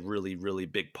be a really, really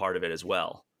big part of it as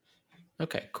well.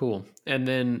 Okay, cool. And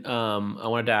then I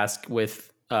wanted to ask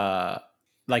with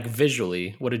like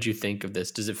visually, what did you think of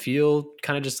this? Does it feel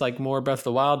kind of just like more Breath of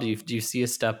the Wild? Do you see a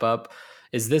step up?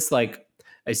 Is this like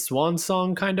a swan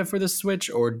song kind of for the Switch,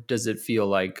 or does it feel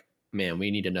like, man,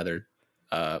 we need another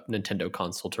Nintendo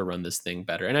console to run this thing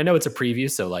better? And I know it's a preview,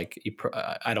 so like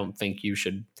I don't think you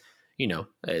should,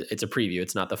 it's a preview.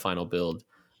 It's not the final build.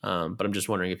 But I'm just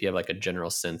wondering if you have like a general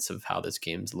sense of how this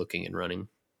game's looking and running.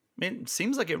 I mean, it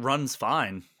seems like it runs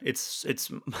fine. It's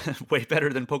way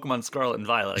better than Pokemon Scarlet and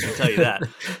Violet, I can tell you that.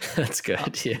 That's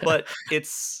good. Yeah. But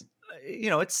it's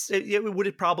would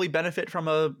it probably benefit from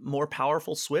a more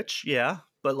powerful Switch? Yeah,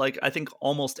 but like I think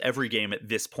almost every game at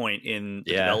this point in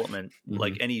the Yeah. development,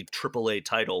 like Hmm. any AAA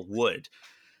title would,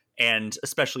 and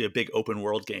especially a big open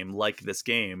world game like this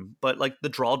game. But like the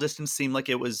draw distance seemed like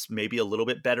it was maybe a little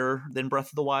bit better than Breath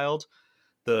of the Wild.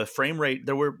 The frame rate,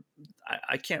 there were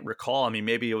I can't recall. I mean,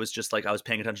 maybe it was just like I was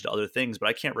paying attention to other things, but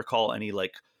I can't recall any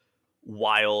like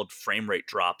wild frame rate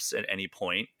drops at any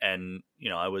point. And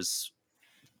I was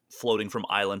floating from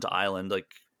island to island. Like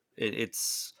it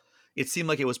seemed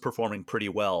like it was performing pretty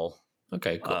well,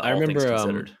 Okay, cool. I all things remember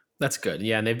considered. that's good.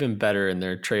 Yeah, and they've been better in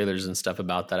their trailers and stuff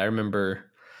about that. I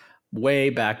remember way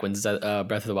back when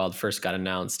Breath of the Wild first got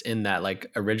announced, in that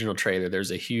like original trailer,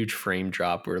 there's a huge frame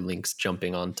drop where Link's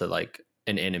jumping onto like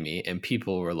an enemy, and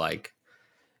people were like,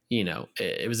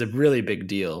 it was a really big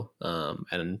deal.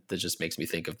 And that just makes me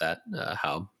think of that,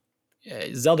 how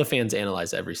Zelda fans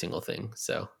analyze every single thing.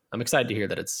 So I'm excited to hear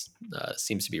that it's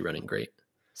seems to be running great.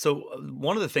 So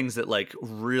one of the things that like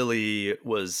really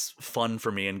was fun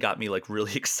for me and got me like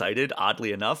really excited,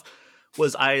 oddly enough,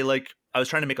 was I was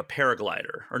trying to make a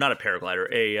paraglider, or not a paraglider,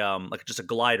 a like just a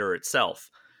glider itself.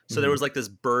 So there Hmm. was like this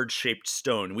bird shaped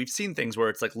stone. We've seen things where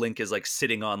it's like Link is like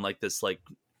sitting on like this like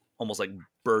almost like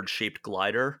bird shaped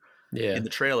glider Yeah. in the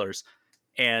trailers,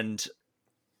 and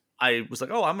I was like,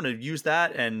 oh, I'm going to use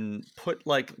that and put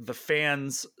like the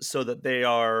fans so that they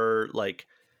are like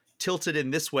tilted in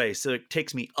this way. So it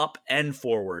takes me up and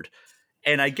forward.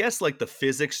 And I guess like the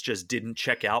physics just didn't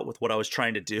check out with what I was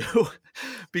trying to do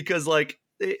because like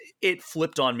it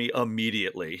flipped on me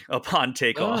immediately upon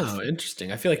takeoff. Oh,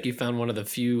 interesting. I feel like you found one of the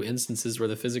few instances where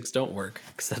the physics don't work,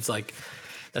 because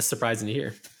that's surprising to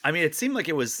hear. I mean, it seemed like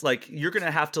it was like you're gonna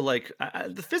have to like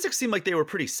the physics seemed like they were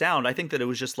pretty sound. I think that it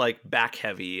was just like back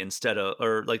heavy instead of,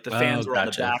 or like the Oh, fans were on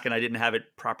the gotcha. back and I didn't have it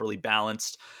properly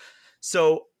balanced.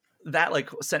 So that like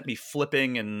sent me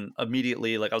flipping, and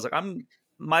immediately like I was like,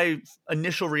 my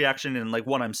initial reaction, and like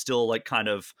one I'm still like kind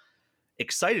of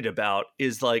excited about,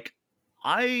 is like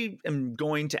I am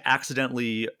going to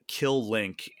accidentally kill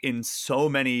Link in so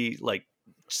many like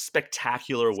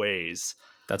spectacular ways.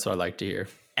 That's what I like to hear.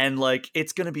 And like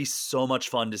it's going to be so much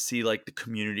fun to see like the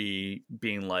community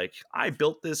being like, I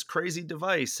built this crazy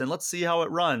device and let's see how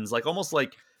it runs, like almost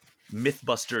like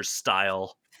Mythbusters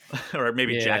style or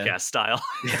maybe Yeah. Jackass style.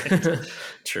 and,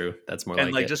 True. That's more and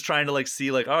like like it. just trying to like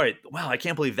see like, all right, wow, I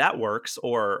can't believe that works,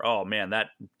 or oh man, that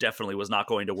definitely was not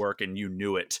going to work and you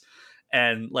knew it.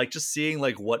 And like just seeing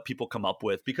like what people come up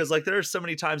with, because like there are so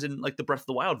many times in like the Breath of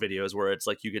the Wild videos where it's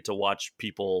like you get to watch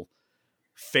people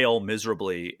fail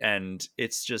miserably, and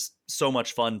it's just so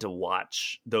much fun to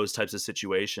watch those types of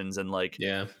situations. And like,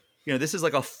 Yeah. this is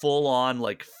like a full on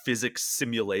like physics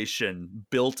simulation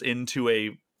built into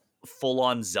a full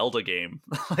on Zelda game.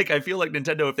 Like I feel like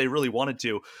Nintendo, if they really wanted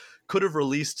to, could have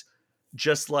released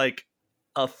just like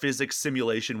a physics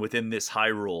simulation within this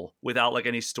Hyrule without like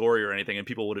any story or anything, and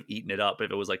people would have eaten it up if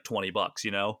it was like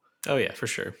 $20. Oh yeah, for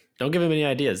sure. Don't give them any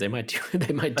ideas. They might do.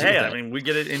 They might But do hey, I that. mean, we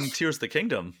get it in Tears of the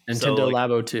Kingdom. So Nintendo like,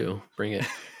 Labo 2. Bring it.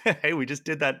 hey, we just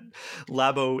did that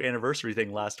Labo anniversary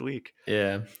thing last week.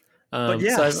 Yeah. But So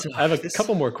yeah, so I have a this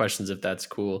couple more questions if that's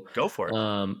cool. go for it.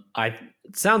 I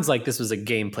it sounds like this was a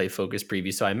gameplay focused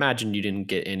preview, so I imagine you didn't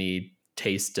get any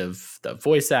taste of the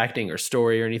voice acting or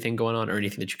story or anything going on, or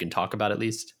anything that you can talk about at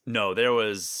least. No, there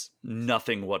was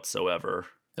nothing whatsoever.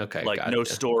 Okay, Like no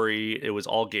gotcha. story. It was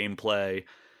all gameplay,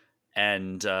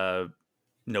 and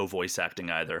no voice acting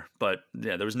either. But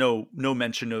yeah, there was no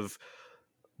mention of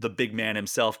the big man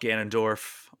himself,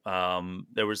 Ganondorf.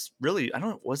 There was really, I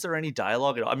don't, was there any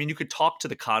dialogue at all? I mean, you could talk to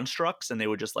the constructs and they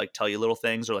would just like tell you little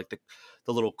things, or like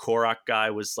the little Korok guy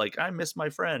was like, I miss my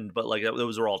friend, but like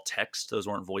those were all text. Those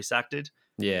weren't voice acted.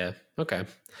 Yeah. Okay.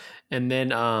 And then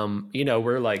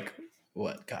we're like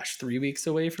what, gosh, 3 weeks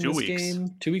away from 2 this weeks.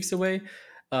 game, 2 weeks away.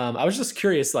 I was just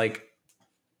curious, like,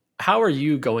 how are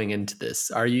you going into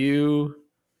this? Are you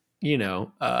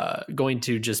going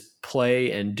to just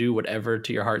play and do whatever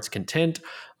to your heart's content?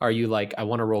 Are you like, I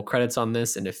want to roll credits on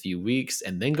this in a few weeks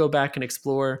and then go back and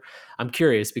explore? I'm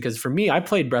curious, because for me, I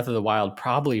played Breath of the Wild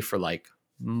probably for like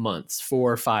months,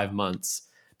 4 or 5 months,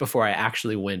 before I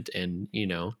actually went and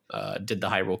did the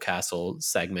Hyrule Castle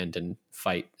segment and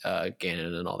fight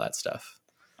Ganon and all that stuff.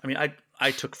 I mean,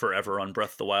 I took forever on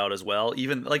Breath of the Wild as well.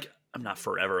 Even like, I'm not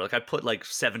forever. Like I put like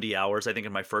 70 hours, I think,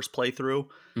 in my first playthrough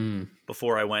Mm,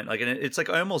 before I went. Like, and it's like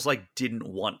I almost like didn't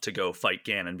want to go fight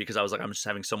Ganon because I was like, I'm just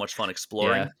having so much fun yeah,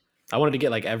 exploring. I wanted to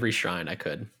get like every shrine I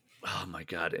could. Oh my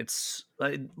god, it's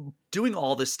like doing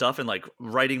all this stuff and like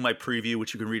writing my preview,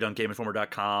 which you can read on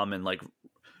GameInformer.com, and like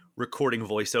recording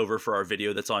voiceover for our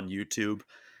video that's on YouTube.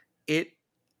 It,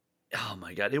 oh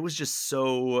my god, it was just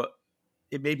so.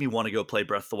 It made me want to go play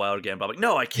Breath of the Wild again, but I'm like,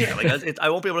 no, I can't. Like, I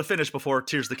won't be able to finish before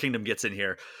Tears of the Kingdom gets in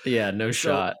here. Yeah, no So,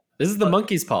 shot. This is the but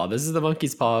monkey's paw. This is the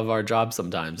monkey's paw of our job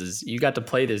sometimes, is you got to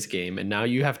play this game and now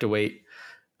you have to wait.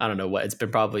 I don't know what it's been,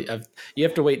 probably you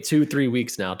have to wait 2-3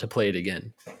 weeks now to play it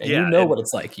again. And you yeah, know and what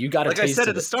it's like. You got a like I taste said at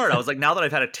of the it. start, I was like, now that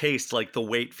I've had a taste, like the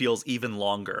wait feels even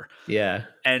longer. Yeah.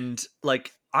 And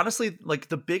like honestly, like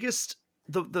the biggest,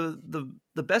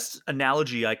 the best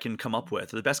analogy I can come up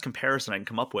with, or the best comparison I can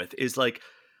come up with, is like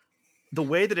the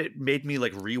way that it made me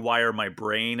like rewire my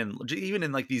brain, and even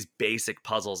in like these basic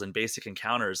puzzles and basic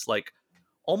encounters, like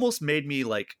almost made me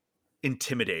like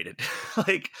intimidated.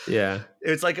 Like Yeah.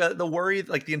 it's like the worry,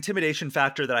 like the intimidation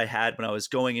factor that I had when I was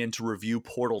going in to review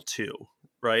Portal 2,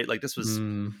 right? Like this was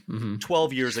Mm-hmm.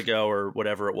 12 years ago or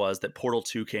whatever it was that Portal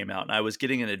 2 came out, and I was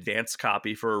getting an advanced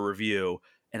copy for a review,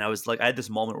 and I was like, I had this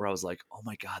moment where I was like, oh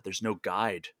my god, there's no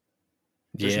guide.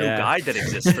 There's no Yeah. guide that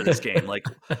exists for this game. Like,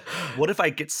 what if I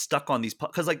get stuck on these?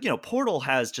 Because, like, Portal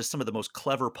has just some of the most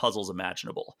clever puzzles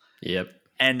imaginable. Yep.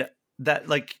 And that,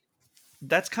 like,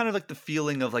 that's kind of like the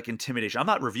feeling of like intimidation. I'm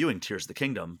not reviewing Tears of the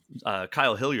Kingdom.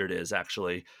 Kyle Hilliard is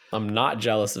actually. I'm not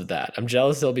jealous of that. I'm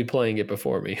jealous he'll be playing it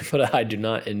before me, but I do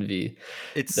not envy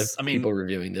the I mean, people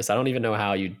reviewing this. I don't even know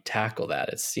how you tackle that.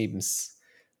 It seems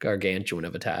gargantuan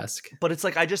of a task. but it's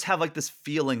like I just have like this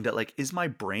feeling that like, is my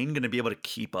brain going to be able to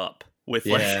keep up? with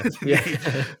like Yeah.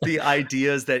 Yeah. the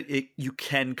ideas that you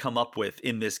can come up with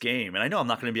in this game. And I know I'm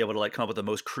not going to be able to like come up with the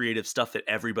most creative stuff that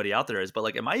everybody out there is, but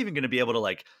like, am I even going to be able to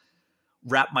like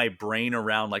wrap my brain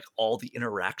around like all the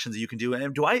interactions that you can do?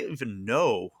 And do I even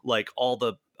know like all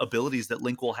the abilities that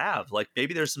Link will have? Like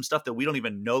maybe there's some stuff that we don't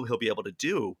even know he'll be able to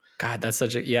do. God, that's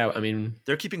such a yeah. I mean,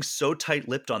 They're keeping so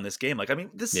tight-lipped on this game. Like, I mean,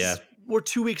 this yeah. is we're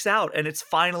 2 weeks out, and it's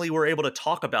finally we're able to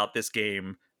talk about this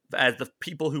game as the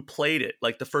people who played it,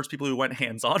 like the first people who went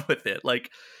hands-on with it.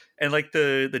 Like, and like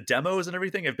the demos and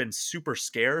everything have been super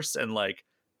scarce, and like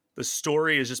the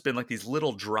story has just been like these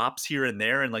little drops here and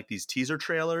there, and like these teaser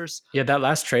trailers. Yeah, that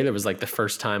last trailer was like the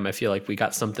first time I feel like we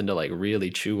got something to like really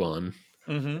chew on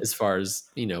Mm-hmm. as far as,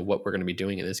 what we're going to be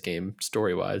doing in this game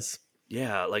story wise.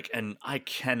 Yeah, like, and I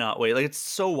cannot wait. Like, it's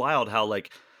so wild how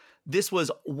like this was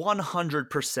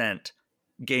 100%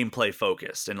 gameplay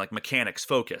focused and like mechanics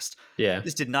focused. Yeah.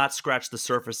 This did not scratch the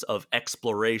surface of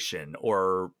exploration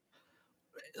or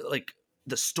like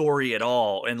the story at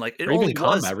all. And like it Or even only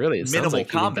was combat, really. It sounds minimal like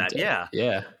even combat. Yeah.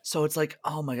 yeah. So it's like,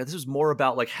 oh my God, this was more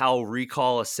about like how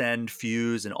Recall, Ascend,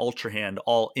 Fuse, and Ultra Hand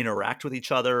all interact with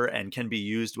each other and can be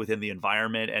used within the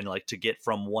environment and like to get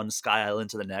from one Sky Island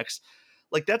to the next.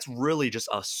 Like that's really just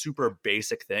a super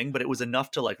basic thing, but it was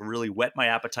enough to like really whet my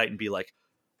appetite and be like,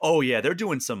 oh yeah, they're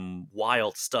doing some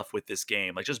wild stuff with this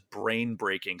game, like just brain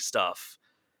breaking stuff.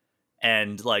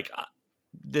 And like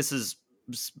this is,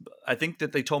 I think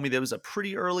that they told me there was a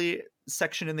pretty early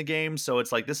section in the game, so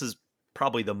it's like this is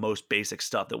probably the most basic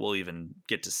stuff that we'll even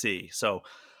get to see. So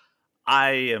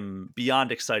I am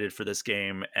beyond excited for this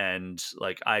game, and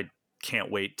like I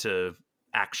can't wait to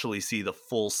actually see the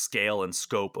full scale and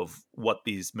scope of what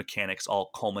these mechanics all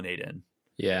culminate in.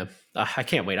 Yeah. I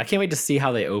can't wait. I can't wait to see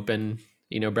how they open.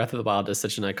 Breath of the Wild is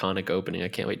such an iconic opening. I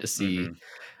can't wait to see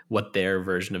what their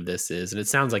version of this is. And it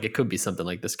sounds like it could be something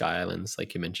like the Sky Islands,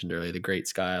 like you mentioned earlier, the Great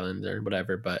Sky Islands or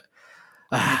whatever. But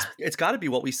I mean, it's got to be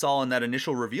what we saw in that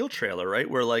initial reveal trailer, right?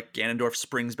 Where like Ganondorf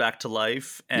springs back to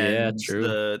life, and true.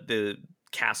 the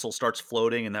castle starts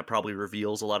floating, and that probably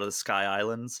reveals a lot of the Sky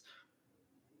Islands.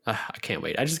 I can't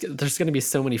wait. There's going to be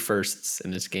so many firsts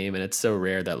in this game, and it's so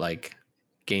rare that like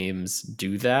games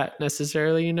do that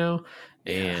necessarily, Yeah.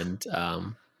 And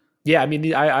I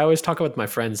mean, I always talk with my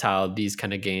friends how these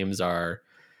kind of games are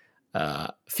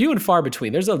few and far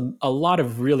between. There's a lot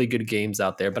of really good games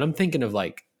out there, but I'm thinking of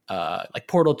like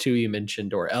Portal 2 you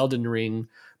mentioned, or Elden Ring,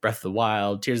 Breath of the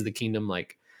Wild, Tears of the Kingdom.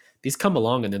 Like these come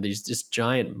along, and then there's just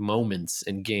giant moments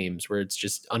in games where it's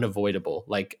just unavoidable.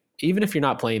 Like even if you're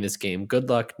not playing this game, good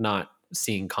luck not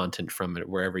seeing content from it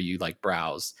wherever you like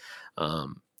browse.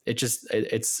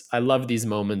 It's I love these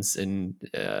moments in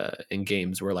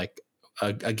games where like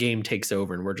a game takes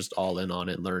over and we're just all in on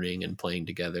it, learning and playing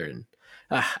together. And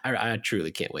I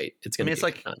truly can't wait. It's gonna be it's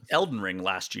like fun. Elden Ring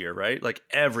last year, right? Like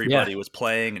everybody was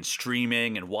playing and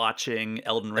streaming and watching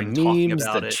Elden Ring, The talking memes,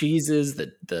 about the it. cheeses,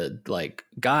 the like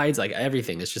guides, like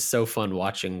everything. It's just so fun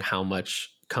watching how much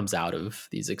comes out of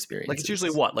these experiences. Like it's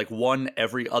usually what, like one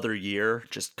every other year,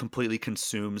 just completely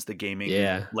consumes the gaming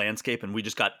landscape, and we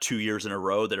just got 2 years in a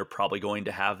row that are probably going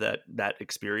to have that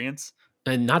experience.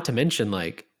 And not to mention,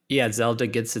 like, Zelda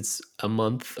gets a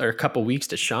month or a couple weeks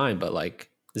to shine, but like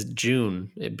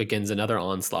June, it begins another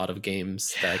onslaught of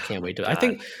games that I can't wait to. I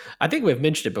think we've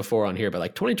mentioned it before on here, but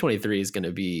like 2023 is going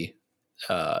to be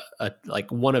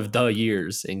like one of the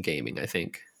years in gaming, I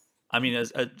think. I mean,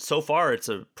 so far it's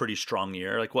a pretty strong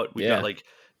year. Like what we've got, like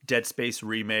Dead Space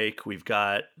remake. We've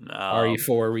got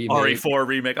RE4 remake. RE4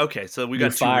 remake. Okay, so we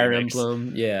got Fire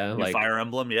Emblem. Yeah, like Fire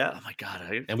Emblem. Yeah. Oh my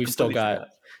God. And we've still got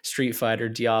Street Fighter,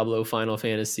 Diablo, Final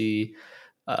Fantasy,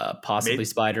 possibly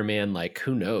Spider-Man. Like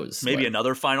who knows? Maybe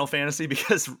another Final Fantasy,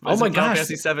 because oh my gosh,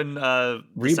 Fantasy 7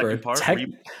 Rebirth. Part.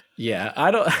 Yeah, I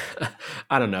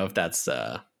don't know if that's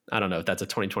a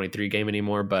 2023 game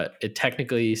anymore, but it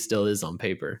technically still is on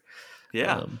paper.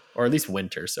 Yeah. Or at least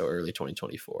winter, so early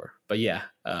 2024. But yeah,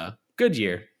 good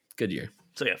year.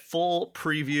 So yeah, full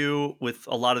preview with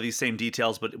a lot of these same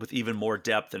details, but with even more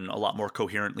depth and a lot more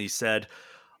coherently said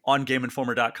on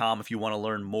GameInformer.com. If you want to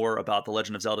learn more about The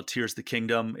Legend of Zelda Tears of the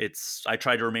Kingdom, I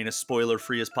tried to remain as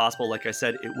spoiler-free as possible. Like I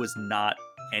said, it was not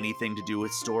anything to do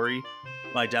with story,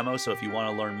 my demo. So if you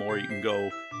want to learn more, you can go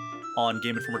on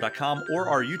GameInformer.com or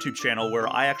our YouTube channel, where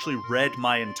I actually read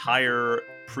my entire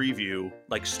preview,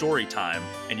 like story time,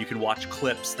 and you can watch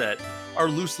clips that are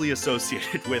loosely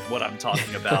associated with what I'm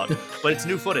talking about. But it's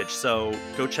new footage, so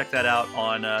go check that out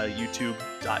on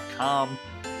YouTube.com.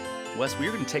 Wes,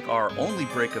 we're going to take our only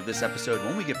break of this episode.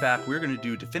 When we get back, we're going to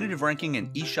do Definitive Ranking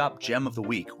and eShop Gem of the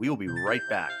Week. We will be right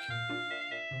back.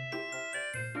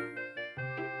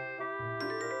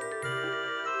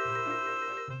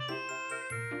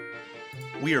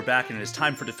 We are back, and it is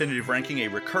time for Definitive Ranking, a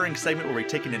recurring segment where we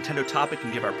take a Nintendo topic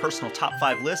and give our personal top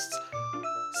 5 lists.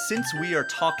 Since we are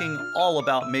talking all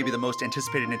about maybe the most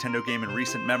anticipated Nintendo game in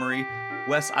recent memory,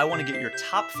 Wes, I want to get your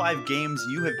top 5 games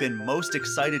you have been most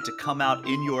excited to come out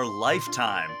in your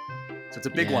lifetime. So it's a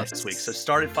big one this week. So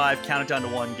start at 5, count it down to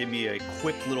 1, give me a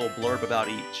quick little blurb about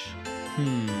each.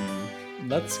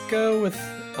 Let's go with,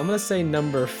 I'm going to say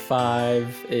number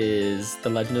 5 is The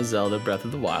Legend of Zelda Breath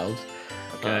of the Wild.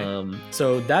 Okay.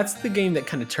 So that's the game that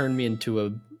kind of turned me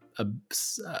into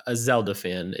a Zelda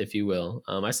fan, if you will.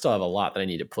 I still have a lot that I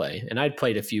need to play, and I'd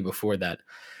played a few before that,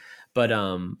 but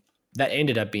that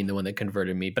ended up being the one that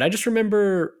converted me. But I just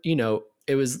remember,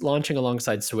 it was launching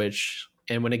alongside Switch,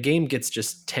 and when a game gets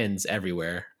just 10s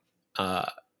everywhere,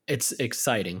 it's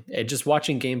exciting. And just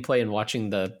watching gameplay and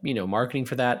watching the marketing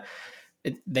for that,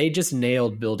 they just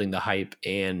nailed building the hype.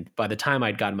 And by the time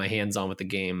I'd gotten my hands on with the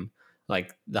game,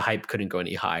 like the hype couldn't go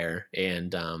any higher.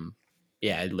 And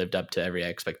it lived up to every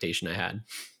expectation I had.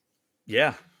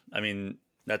 Yeah. I mean,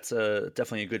 that's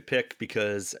definitely a good pick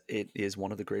because it is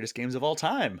one of the greatest games of all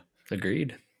time.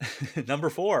 Agreed. Number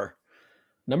 4.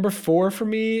 Number 4 for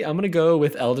me, I'm going to go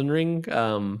with Elden Ring.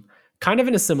 Kind of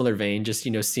in a similar vein, just,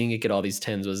 seeing it get all these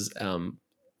 10s was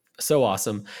so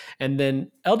awesome. And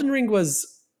then Elden Ring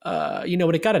was,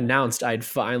 when it got announced, I'd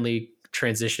finally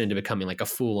transition into becoming like a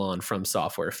full-on From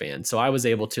Software fan. So I was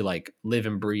able to like live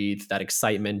and breathe that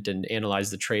excitement and analyze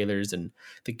the trailers and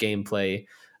the gameplay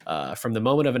from the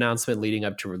moment of announcement leading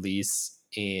up to release.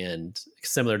 And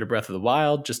similar to Breath of the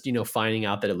Wild, just finding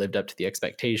out that it lived up to the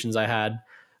expectations I had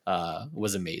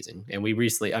was amazing. And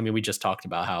we just talked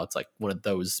about how it's like one of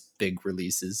those big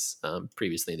releases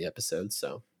previously in the episode.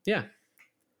 So yeah.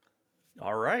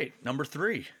 All right, number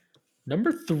 3.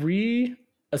 Number 3,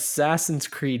 Assassin's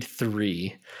Creed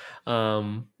 3,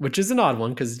 which is an odd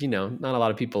one because, not a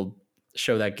lot of people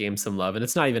show that game some love, and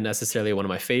it's not even necessarily one of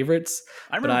my favorites.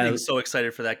 I remember being so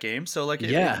excited for that game. So like,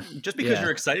 just because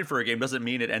you're excited for a game doesn't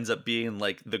mean it ends up being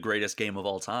like the greatest game of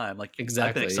all time. Like, exactly,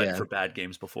 I've been excited for bad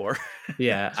games before.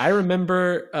 Yeah, I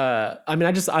remember.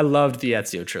 I loved the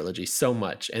Ezio trilogy so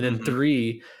much, and then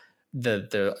 3,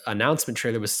 the announcement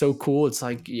trailer was so cool. It's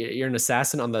like you're an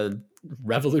assassin on the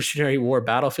Revolutionary War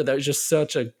battlefield. That was just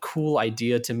such a cool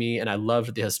idea to me, and I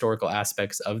loved the historical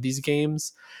aspects of these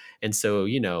games. And so,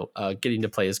 getting to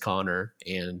play as Connor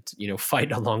and,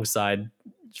 fight alongside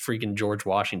freaking George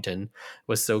Washington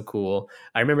was so cool.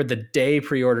 I remember the day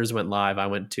pre-orders went live, I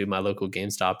went to my local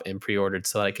GameStop and pre-ordered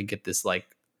so that I could get this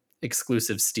like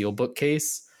exclusive steelbook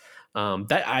case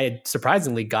that I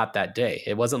surprisingly got that day.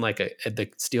 It wasn't like the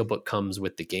steelbook comes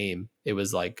with the game. It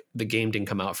was like the game didn't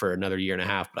come out for another year and a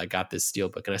half, but I got this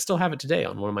steelbook and I still have it today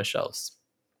on one of my shelves.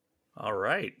 All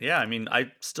right. Yeah, I mean,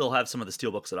 I still have some of the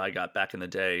steelbooks that I got back in the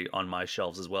day on my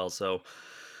shelves as well. So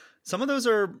some of those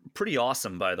are pretty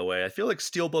awesome, by the way. I feel like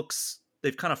steelbooks,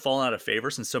 they've kind of fallen out of favor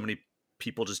since so many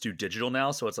people just do digital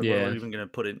now. So it's like, what am I even going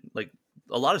to put in? Like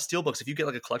a lot of steelbooks, if you get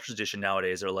like a collector's edition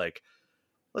nowadays, they're like,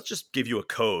 let's just give you a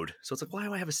code. So it's like, why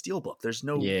do I have a steelbook? There's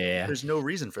no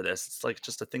reason for this. It's like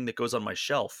just a thing that goes on my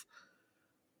shelf.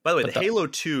 By the way, the Halo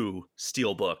 2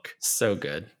 steelbook. So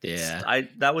good. Yeah.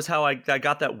 That was how I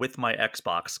got that with my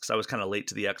Xbox because I was kind of late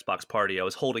to the Xbox party. I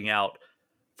was holding out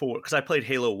because I played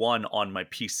Halo 1 on my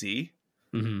PC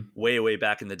way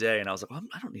back in the day. And I was like, well,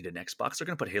 I don't need an Xbox. They're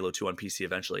going to put Halo 2 on PC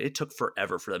eventually. It took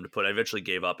forever for them to put. I eventually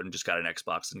gave up and just got an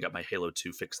Xbox and got my Halo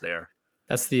 2 fix there.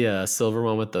 That's the silver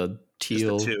one with the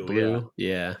teal blue.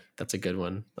 Yeah, that's a good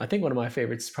one. I think one of my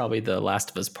favorites is probably The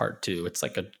Last of Us Part 2. It's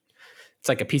like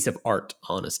a piece of art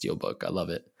on a steelbook. I love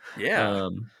it. Yeah.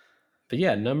 But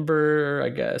yeah, number, I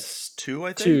guess 2, I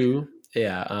think. 2.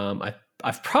 Yeah.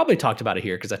 I've probably talked about it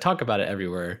here because I talk about it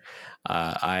everywhere.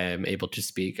 I am able to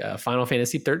speak Final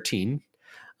Fantasy 13.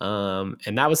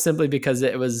 And that was simply because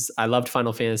I loved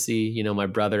Final Fantasy. My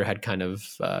brother had kind of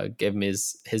given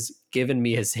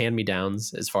me his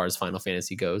hand-me-downs as far as Final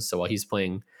Fantasy goes. So while he's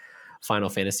playing Final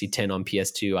Fantasy X on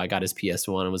PS2, I got his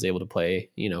PS1 and was able to play,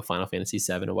 Final Fantasy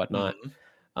 7 and whatnot.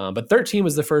 But 13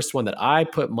 was the first one that I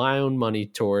put my own money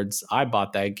towards. I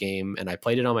bought that game and I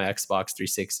played it on my Xbox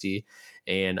 360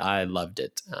 and I loved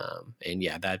it. And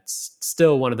yeah, that's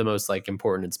still one of the most like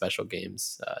important and special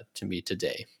games to me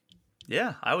today.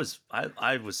 Yeah, I was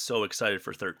so excited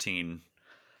for 13.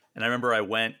 And I remember I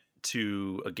went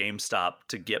to a GameStop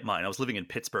to get mine. I was living in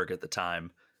Pittsburgh at the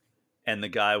time. And the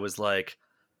guy was like,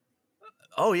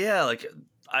 oh yeah, like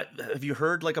have you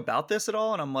heard like about this at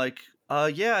all? And I'm like,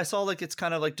 Yeah, I saw like it's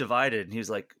kind of like divided, and he was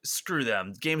like, "Screw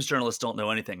them, games journalists don't know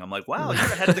anything." I'm like, "Wow, you're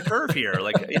ahead of the curve here.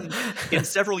 Like in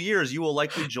several years, you will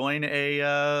likely join a very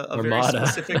Armada.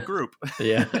 specific group."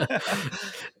 Yeah.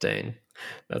 Dang.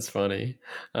 That's funny.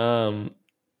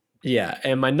 Yeah,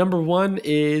 and my number one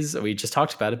is, we just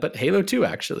talked about it, but Halo 2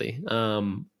 actually.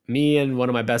 Me and one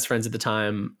of my best friends at the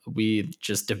time, we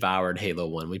just devoured Halo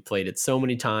 1. We played it so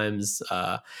many times.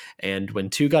 And when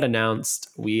 2 got announced,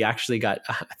 we actually got,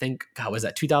 I think, God, was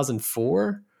that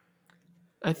 2004?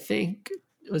 I think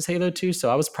it was Halo 2. So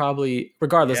I was probably,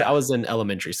 regardless, I Yeah. was in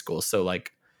elementary school. So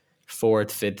like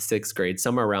fourth, fifth, sixth grade,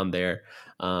 somewhere around there.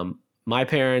 My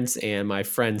parents and my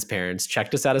friends' parents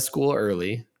checked us out of school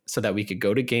early so that we could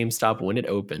go to GameStop when it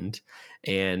opened.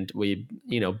 And we,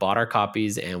 bought our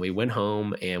copies and we went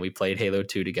home and we played Halo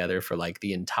 2 together for like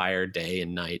the entire day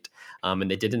and night.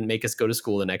 And they didn't make us go to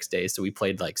school the next day. So we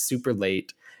played like super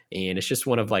late. And it's just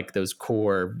one of like those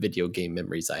core video game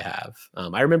memories I have.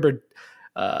 I remember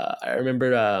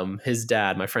his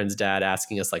dad, my friend's dad,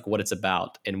 asking us like what it's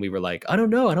about, and we were like, I don't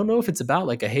know if it's about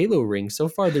like a Halo ring. So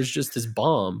far there's just this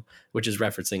bomb, which is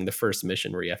referencing the first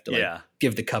mission where you have to like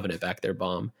give the Covenant back their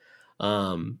bomb.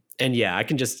 And yeah, I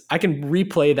can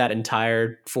replay that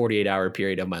entire 48-hour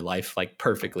period of my life like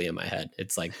perfectly in my head.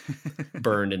 It's like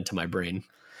burned into my brain.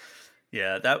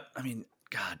 Yeah,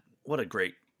 God, what a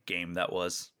great game that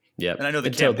was. Yeah. And I know the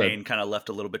campaign kind of left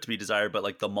a little bit to be desired, but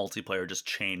like the multiplayer just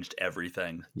changed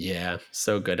everything. Yeah,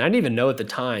 so good. I didn't even know at the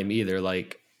time either.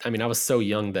 Like, I mean, I was so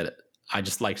young that I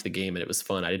just liked the game and it was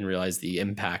fun. I didn't realize the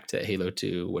impact that Halo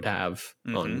 2 would have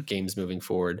on games moving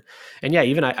forward. And yeah,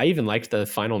 even I even liked the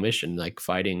final mission, like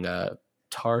fighting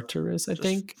Tartarus, I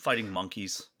think. Fighting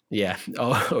monkeys. Yeah.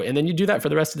 Oh, and then you do that for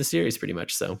the rest of the series pretty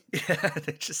much. So yeah,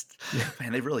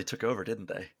 they really took over, didn't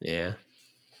they? Yeah.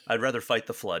 I'd rather fight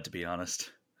the Flood, to be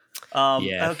honest.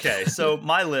 Yeah. Okay, so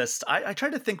my list, I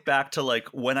tried to think back to like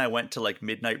when I went to like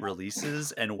midnight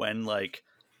releases and when like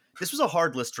this was a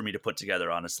hard list for me to put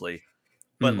together, honestly.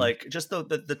 But like just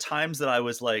the times that I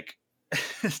was like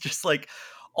just like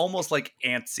almost like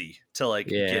antsy to like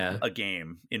get a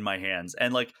game in my hands.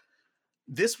 And like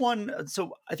this one,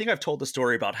 so I think I've told the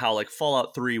story about how like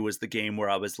Fallout 3 was the game where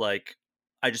I was like,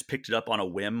 I just picked it up on a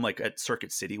whim, like at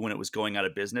Circuit City when it was going out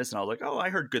of business. And I was like, oh,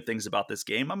 I heard good things about this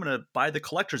game. I'm going to buy the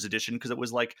collector's edition because it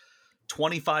was like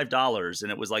 $25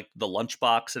 and it was like the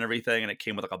lunchbox and everything. And it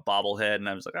came with like a bobblehead. And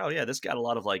I was like, oh yeah, this got a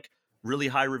lot of like really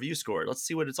high review score. Let's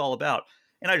see what it's all about.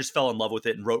 And I just fell in love with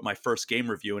it and wrote my first game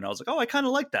review. And I was like, oh, I kind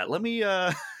of like that. Let me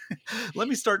let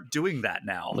me start doing that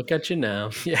now. Look at you now.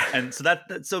 Yeah. And so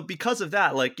so because of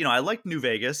that, like, I liked New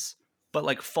Vegas. But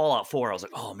like Fallout 4, I was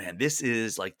like, oh man, this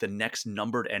is like the next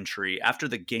numbered entry after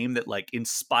the game that like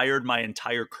inspired my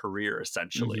entire career,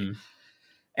 essentially.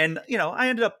 And, I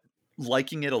ended up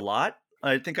liking it a lot.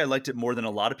 I think I liked it more than a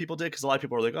lot of people did because a lot of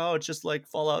people were like, oh, it's just like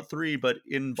Fallout 3, but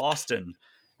in Boston.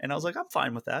 And I was like, I'm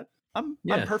fine with that. I'm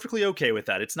perfectly okay with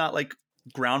that. It's not like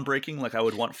groundbreaking like I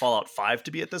would want Fallout 5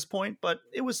 to be at this point, but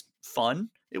it was fun.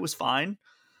 It was fine.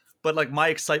 But like my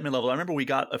excitement level, I remember we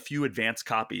got a few advanced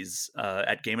copies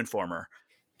at Game Informer,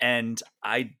 and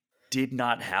I did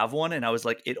not have one. And I was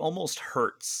like, it almost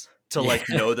hurts to like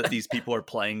know that these people are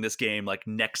playing this game like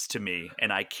next to me,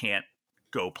 and I can't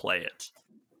go play it.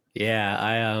 Yeah,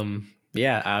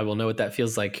 I will know what that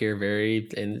feels like here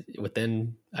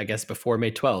within, I guess, before May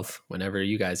 12th, whenever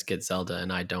you guys get Zelda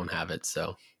and I don't have it.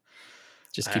 So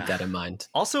just keep that in mind.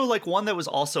 Also, like one that was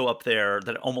also up there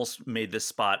that almost made this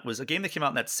spot was a game that came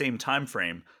out in that same time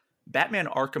frame, Batman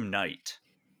Arkham Knight.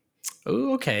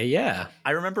 Oh, okay, yeah.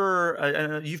 I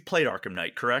remember you've played Arkham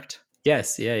Knight, correct?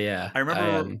 Yes, yeah. I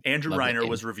remember Andrew Reiner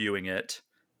was reviewing it,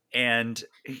 and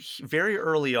very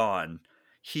early on,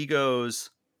 he goes,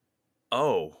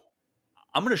 oh,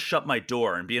 I'm going to shut my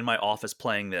door and be in my office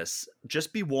playing this.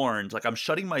 Just be warned, like I'm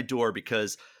shutting my door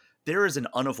because there is an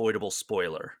unavoidable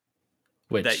spoiler.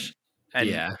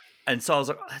 And so I was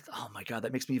like, oh my God,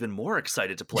 that makes me even more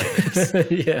excited to play this.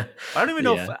 Yeah. I don't even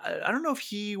know I don't know if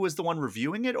he was the one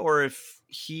reviewing it or if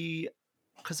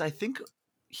because I think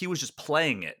he was just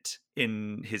playing it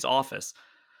in his office,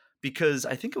 because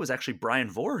I think it was actually Brian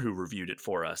Vore who reviewed it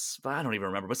for us, but I don't even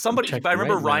remember. But I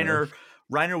remember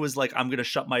Reiner was like, I'm going to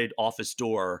shut my office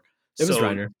door. It was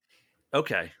Reiner.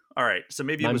 Okay. All right. So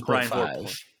maybe it was Brian Vore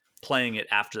playing it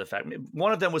after the fact.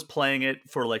 One of them was playing it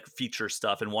for like feature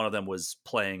stuff and one of them was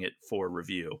playing it for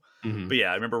review. But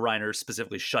yeah, I remember Reiner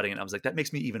specifically shutting it. I was like, that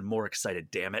makes me even more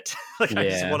excited, damn it. Like,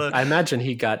 I imagine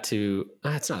he got to,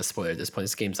 it's not a spoiler at this point,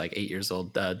 this game's like 8 years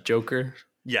old. Joker.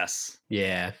 Yes.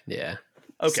 Yeah. Okay.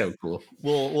 So cool.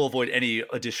 We'll avoid any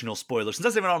additional spoilers since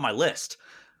that's even on my list.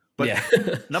 But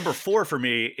Yeah. number 4 for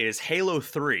me is Halo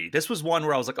 3. This was one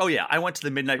where I was like, oh yeah, I went to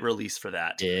the midnight release for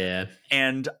that. Yeah.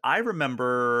 And I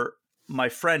remember my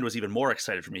friend was even more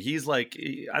excited for me. He's like,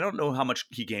 I don't know how much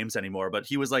he games anymore, but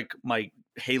he was like my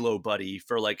Halo buddy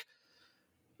for like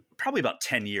probably about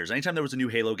 10 years. Anytime there was a new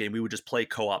Halo game, we would just play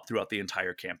co-op throughout the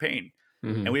entire campaign.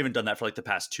 And we haven't done that for like the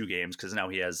past 2 games because now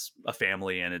he has a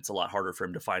family and it's a lot harder for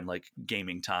him to find like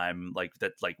gaming time like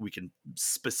that. Like we can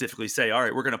specifically say, all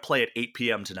right, we're going to play at 8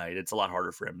 p.m. tonight. It's a lot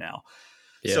harder for him now.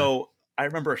 Yeah. So I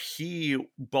remember he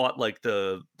bought like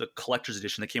the collector's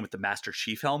edition that came with the Master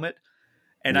Chief helmet.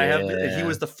 And he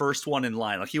was the first one in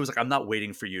line. Like he was like, I'm not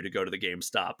waiting for you to go to the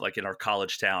GameStop, like in our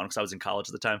college town. Cause I was in college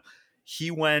at the time. He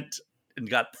went and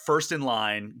got first in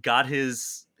line, got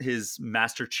his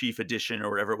Master Chief edition or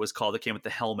whatever it was called that came with the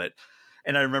helmet.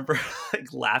 And I remember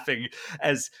like laughing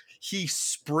as he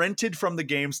sprinted from the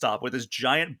GameStop with his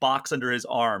giant box under his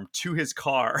arm to his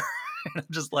car. And I'm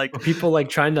just like, were people like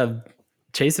trying to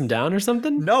chase him down or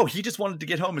something? No, he just wanted to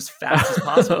get home as fast as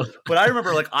possible. But I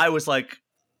remember like I was like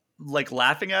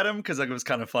laughing at him because like it was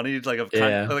kind of funny, like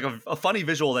a funny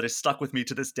visual that has stuck with me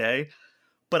to this day.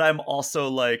 But I'm also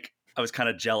like, I was kind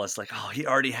of jealous, like, oh, he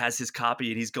already has his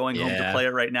copy and he's going home to play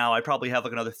it right now. I probably have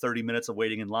like another 30 minutes of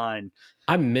waiting in line.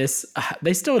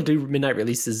 They still do midnight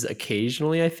releases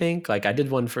occasionally, I think. Like I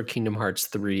did one for Kingdom Hearts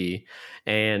 3.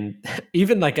 And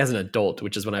even like as an adult,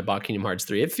 which is when I bought Kingdom Hearts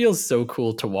 3, it feels so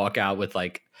cool to walk out with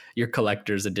like your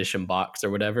collector's edition box or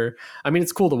whatever. I mean,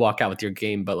 it's cool to walk out with your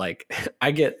game, but like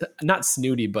I get not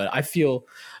snooty, but I feel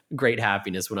great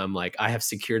happiness when I'm like, I have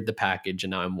secured the package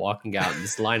and now I'm walking out and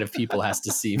this line of people has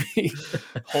to see me.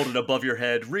 Hold it above your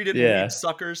head. Read it, read,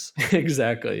 suckers.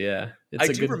 Exactly, yeah. I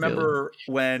do remember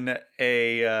when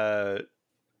there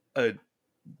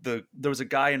was a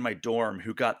guy in my dorm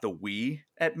who got the Wii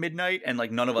at midnight and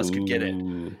like none of us could get it.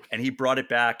 And he brought it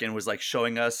back and was like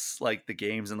showing us like the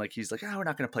games and like he's like, oh, we're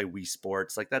not going to play Wii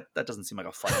Sports. Like that doesn't seem like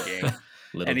a fun game.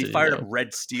 And he fired up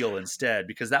Red Steel instead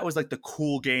because that was like the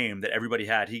cool game that everybody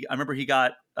had. I remember he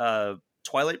got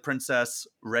Twilight Princess,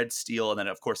 Red Steel, and then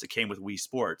of course it came with Wii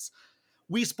Sports.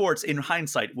 Wii Sports, in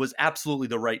hindsight, was absolutely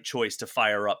the right choice to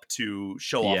fire up to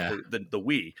show off the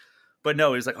Wii. But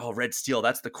no, it was like, oh, Red Steel,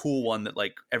 that's the cool one that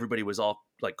like everybody was all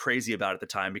like crazy about at the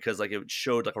time because like it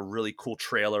showed like a really cool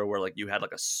trailer where like you had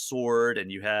like a sword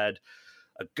and you had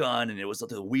a gun and it was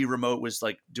the Wii remote was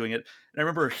like doing it. And I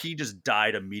remember he just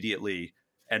died immediately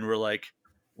and we're like,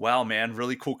 wow, man,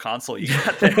 really cool console you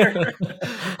got there.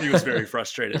 He was very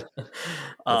frustrated. That's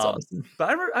awesome. But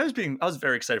I was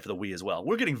very excited for the Wii as well.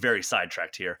 We're getting very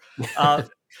sidetracked here.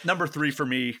 Number 3 for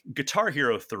me, Guitar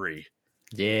Hero 3.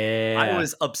 Yeah. I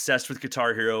was obsessed with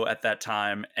Guitar Hero at that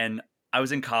time and I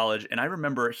was in college and I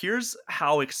remember here's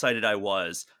how excited I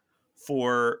was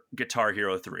for Guitar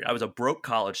Hero 3. I was a broke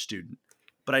college student,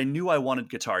 but I knew I wanted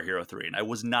Guitar Hero 3 and I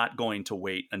was not going to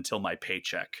wait until my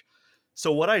paycheck.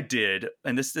 So what I did,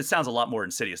 and this sounds a lot more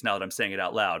insidious now that I'm saying it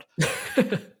out loud.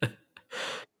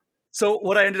 So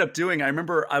what I ended up doing, I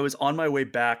remember I was on my way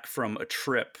back from a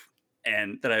trip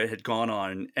and that I had gone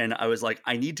on and I was like,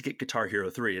 I need to get Guitar Hero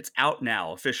 3. It's out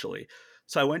now officially.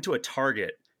 So I went to a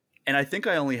Target and I think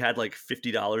I only had like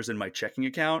 $50 in my checking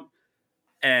account.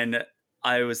 And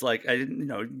I was like, I didn't,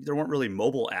 there weren't really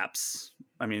mobile apps.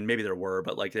 I mean, maybe there were,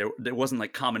 but like there wasn't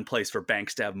like commonplace for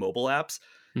banks to have mobile apps.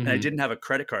 And I didn't have a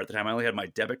credit card at the time. I only had my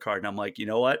debit card. And I'm like, you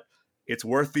know what? It's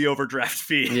worth the overdraft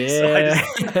fee. Yeah.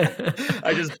 So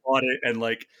I just bought it and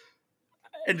like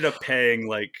ended up paying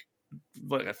like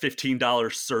a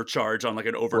 $15 surcharge on like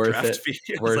an overdraft fee.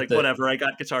 I was like, whatever. I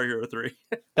got Guitar Hero 3.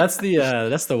 That's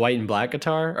the white and black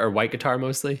guitar or white guitar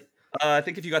mostly. I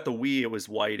think if you got the Wii, it was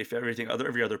white. If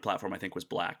every other platform, I think was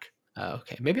black. Oh,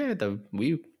 okay. Maybe I had the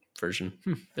Wii version.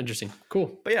 Interesting.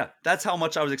 Cool. But yeah, that's how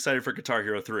much I was excited for Guitar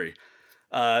Hero 3.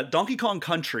 Donkey Kong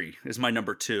Country is my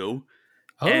number 2.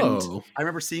 Oh. And I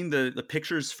remember seeing the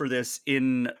pictures for this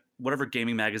in whatever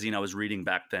gaming magazine I was reading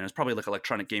back then. It was probably like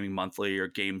Electronic Gaming Monthly or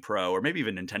Game Pro or maybe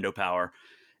even Nintendo Power.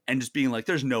 And just being like,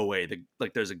 there's no way that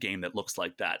like there's a game that looks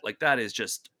like that. Like that is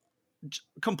just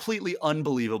completely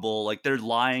unbelievable. Like they're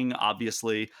lying,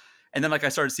 obviously. And then like I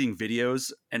started seeing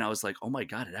videos and I was like, oh my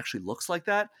God, it actually looks like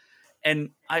that.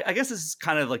 And I guess this is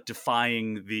kind of like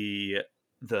defying the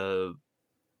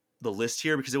list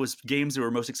here because it was games that were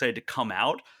most excited to come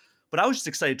out. But I was just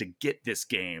excited to get this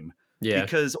game. Yeah.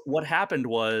 Because what happened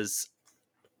was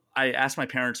I asked my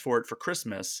parents for it for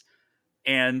Christmas.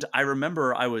 And I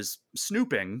remember I was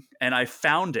snooping and I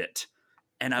found it.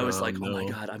 And I was like, oh my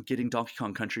God, I'm getting Donkey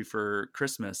Kong Country for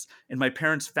Christmas. And my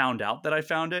parents found out that I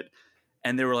found it.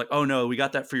 And they were like, oh no, we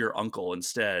got that for your uncle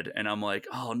instead. And I'm like,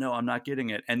 oh no, I'm not getting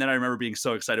it. And then I remember being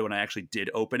so excited when I actually did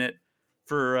open it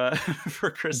for for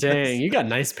Dang, Christmas. you got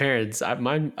nice parents. I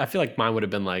feel like mine would have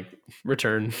been like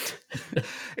return. You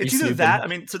It's either that. snooping? I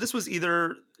mean, so it was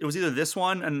either this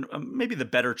one, and maybe the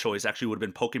better choice actually would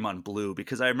have been Pokemon Blue,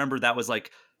 because I remember that was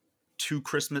like two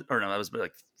Christmas, or no, that was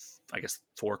like I guess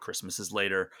 4 Christmases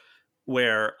later,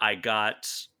 where I got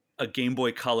a Game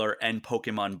Boy Color and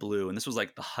Pokemon Blue, and this was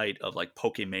like the height of like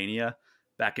Pokemania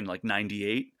back in like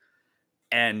 '98,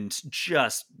 and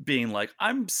just being like,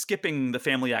 I'm skipping the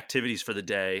family activities for the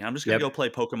day. I'm just gonna go Yep. play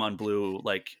Pokemon Blue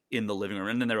like in the living room.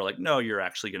 And then they were like, no, you're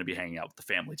actually gonna be hanging out with the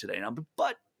family today. And I'm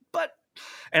but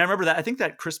and I remember that I think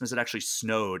that Christmas it actually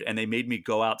snowed and they made me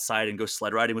go outside and go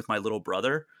sled riding with my little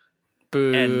brother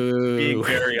and being Boo.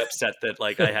 very upset that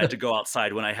like I had to go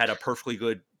outside when I had a perfectly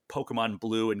good Pokemon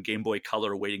Blue and Game Boy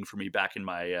Color waiting for me back in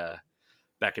my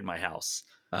house.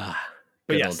 Ah,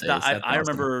 But good old yes, days. That's I awesome.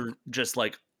 remember just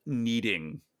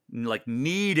needing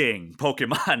needing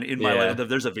Pokemon in my life. Yeah.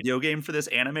 There's a video game for this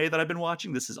anime that I've been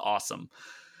watching. This is awesome.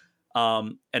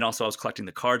 And also I was collecting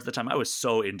the cards at the time. I was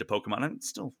so into Pokemon. I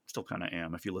still kind of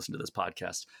am if you listen to this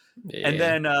podcast. And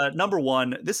Yeah. then number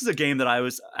one, this is a game that I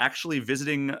was actually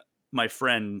visiting my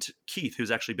friend Keith,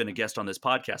 who's actually been a guest on this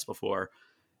podcast before.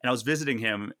 And I was visiting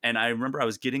him, and I remember I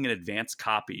was getting an advanced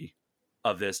copy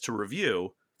of this to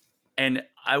review. And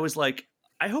I was like,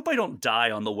 I hope I don't die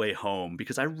on the way home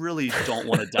because I really don't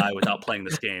want to die without playing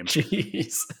this game.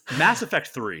 Jeez. Mass Effect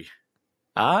 3.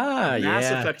 Ah, Mass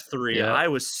yeah. Effect 3. Yep. I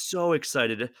was so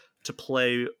excited to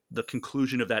play the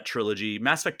conclusion of that trilogy.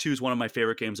 Mass Effect 2 is one of my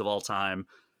favorite games of all time.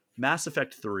 Mass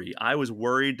Effect 3. I was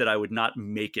worried that I would not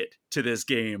make it to this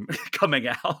game coming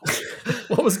out.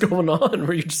 What was going on?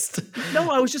 Were you just No,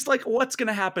 I was just like, what's going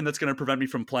to happen that's going to prevent me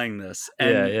from playing this? Yeah,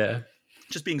 And yeah.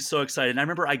 just being so excited. And I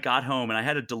remember I got home and I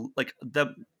had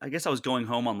I guess I was going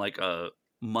home on like a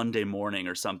Monday morning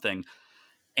or something.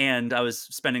 And I was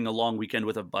spending a long weekend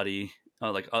with a buddy,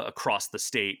 across the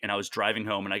state. And I was driving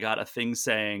home and I got a thing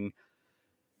saying,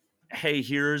 hey,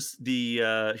 here's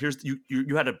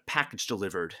you had a package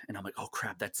delivered. And I'm like, oh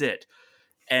crap, that's it.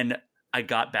 And I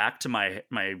got back to my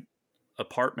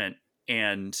apartment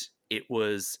and there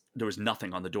was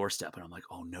nothing on the doorstep. And I'm like,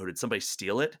 oh no, did somebody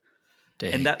steal it?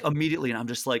 And Dang. that immediately, and I'm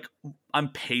just like, I'm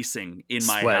pacing in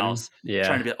my Sweating. house,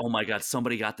 trying to Yeah. be, oh my god,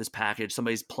 somebody got this package.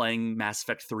 Somebody's playing Mass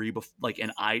Effect 3,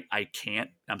 and I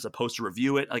can't. I'm supposed to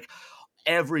review it. Like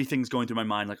everything's going through my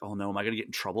mind. Like, oh no, am I going to get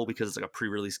in trouble because it's like a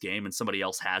pre-release game and somebody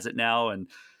else has it now? And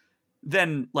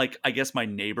then like I guess my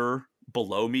neighbor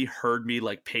below me heard me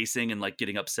like pacing and like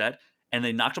getting upset, and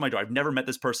they knocked on my door. I've never met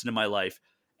this person in my life,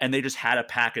 and they just had a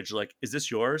package. Like, is this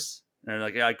yours? And they're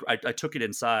like, yeah, I took it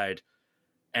inside.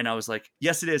 And I was like,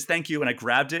 yes, it is. Thank you. And I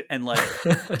grabbed it and like,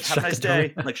 have a Shut the nice door.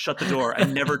 day. Like, shut the door. I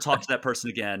never talked to that person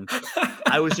again.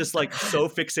 I was just like so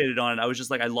fixated on it. I was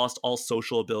just like, I lost all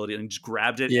social ability and just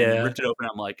grabbed it and Yeah. ripped it open.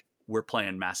 I'm like, we're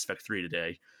playing Mass Effect 3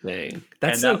 today. Dang.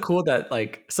 That's And so cool that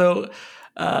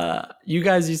you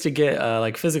guys used to get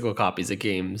like physical copies of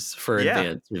games for yeah,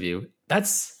 advanced review.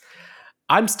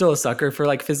 I'm still a sucker for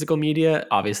like physical media.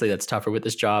 Obviously that's tougher with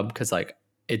this job because like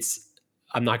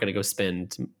I'm not going to go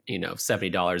spend,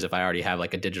 $70 if I already have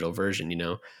like a digital version,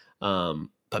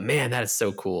 but man, that is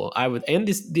so cool. And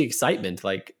the excitement,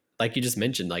 like you just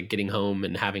mentioned, like getting home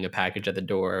and having a package at the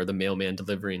door or the mailman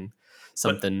delivering but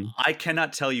something I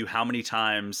cannot tell you how many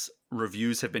times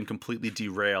reviews have been completely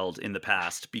derailed in the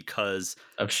past because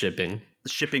of shipping. the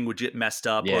shipping would get messed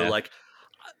up. Or Yeah. like,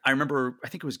 I remember, I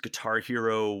think it was Guitar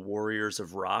Hero Warriors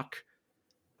of Rock.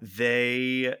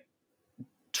 They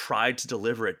tried to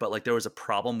deliver it, but like there was a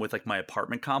problem with like my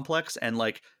apartment complex, and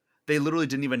like they literally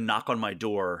didn't even knock on my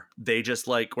door. They just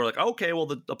like were like, okay, well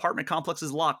the apartment complex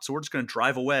is locked, so we're just gonna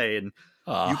drive away and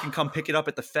you can come pick it up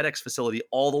at the FedEx facility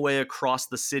all the way across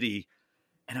the city.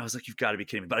 And I was like, you've got to be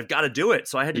kidding me. But I've got to do it.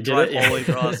 So I had to You did drive it? all the way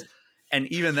Yeah. across. And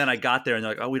even then I got there and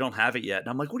they're like, oh, we don't have it yet. And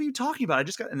I'm like, what are you talking about? I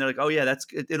just got, and they're like, oh yeah,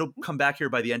 it'll come back here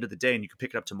by the end of the day and you can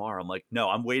pick it up tomorrow. I'm like, no,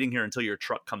 I'm waiting here until your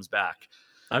truck comes back.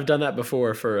 I've done that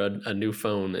before for a new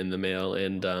phone in the mail.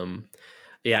 And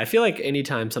yeah, I feel like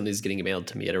anytime something's getting mailed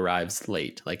to me, it arrives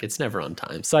late. Like it's never on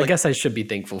time. So I Like, guess I should be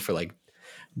thankful for like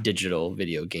digital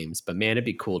video games. But man, it'd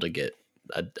be cool to get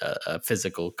a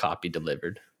physical copy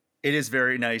delivered. it is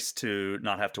very nice to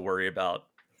not have to worry about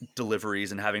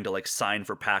deliveries and having to like sign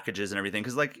for packages and everything.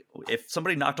 Cause like if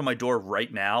somebody knocked on my door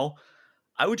right now,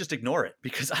 I would just ignore it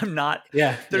because I'm not,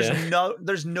 Yeah, yeah.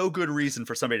 there's no good reason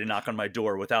for somebody to knock on my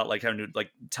door without like having to like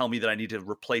tell me that I need to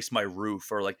replace my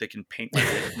roof or like they can paint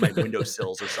my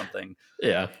windowsills or something.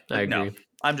 Yeah, I Like, no, agree.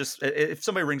 I'm just, if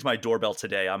somebody rings my doorbell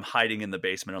today, I'm hiding in the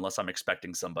basement unless I'm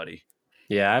expecting somebody.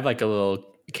 Yeah, I have like a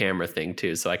little camera thing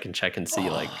too, so I can check and see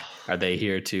like Are they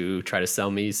here to try to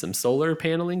sell me some solar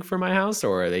paneling for my house,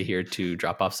 or are they here to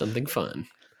drop off something fun?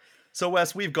 So,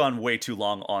 Wes, we've gone way too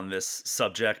long on this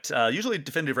subject. Usually,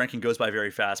 definitive ranking goes by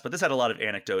very fast, but this had a lot of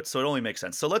anecdotes, so it only makes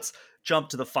sense. So, let's jump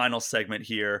to the final segment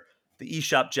here, the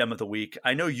eShop Gem of the Week.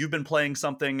 I know you've been playing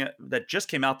something that just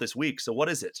came out this week, so what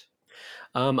is it?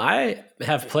 I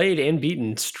have played and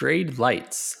beaten Strayed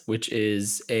Lights, which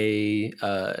is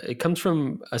it comes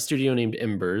from a studio named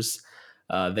Embers.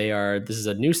 This is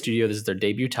a new studio. This is their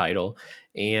debut title.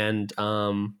 And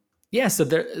yeah, so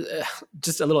they're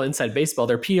just a little inside baseball.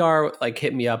 Their PR like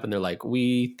hit me up and they're like,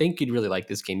 we think you'd really like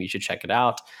this game. You should check it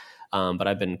out. But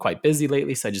I've been quite busy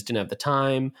lately, so I just didn't have the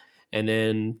time. And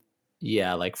then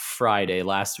yeah, like Friday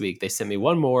last week, they sent me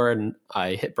one more, and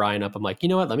I hit Brian up. I'm like, you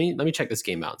know what? Let me check this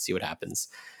game out and see what happens.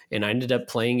 And I ended up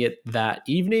playing it that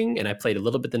evening, and I played a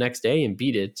little bit the next day and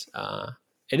beat it.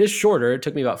 It is shorter. It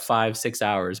took me about 5-6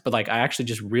 hours, but like I actually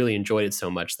just really enjoyed it so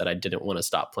much that I didn't want to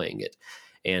stop playing it.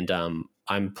 And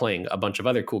I'm playing a bunch of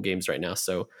other cool games right now,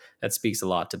 so that speaks a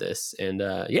lot to this. And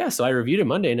yeah, so I reviewed it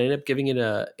Monday and I ended up giving it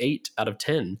a 8 out of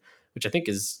 10, which I think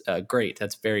is great.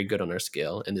 That's very good on our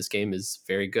scale, and this game is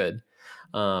very good.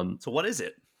 So, what is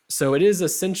it? So it is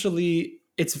essentially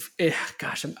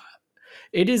gosh,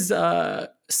 it is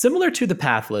similar to the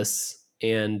Pathless,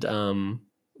 and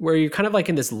where you're kind of like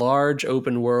in this large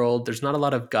open world. There's not a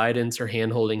lot of guidance or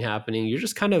hand holding happening. You're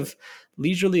just kind of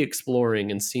leisurely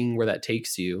exploring and seeing where that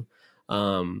takes you.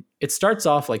 It starts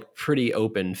off like pretty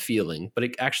open feeling, but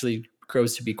it actually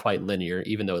grows to be quite linear,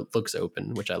 even though it looks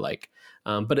open, which I like.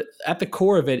 But at the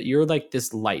core of it, you're like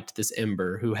this light, this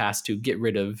ember who has to get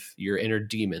rid of your inner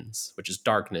demons, which is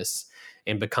darkness,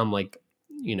 and become like,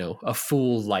 a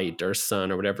full light or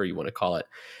sun or whatever you want to call it.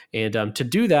 And to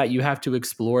do that, you have to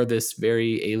explore this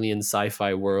very alien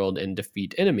sci-fi world and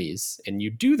defeat enemies. And you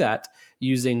do that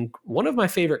using one of my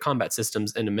favorite combat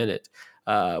systems in a minute,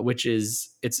 which is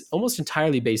it's almost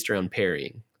entirely based around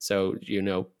parrying. So,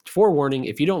 forewarning,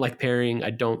 if you don't like parrying, I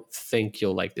don't think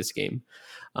you'll like this game.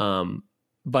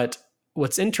 But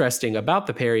what's interesting about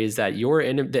the parry is that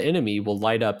the enemy will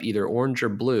light up either orange or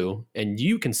blue, and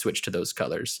you can switch to those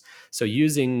colors. So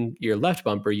using your left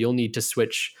bumper, you'll need to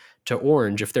switch to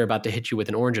orange if they're about to hit you with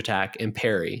an orange attack and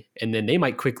parry. And then they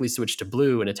might quickly switch to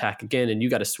blue and attack again, and you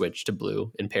got to switch to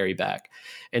blue and parry back.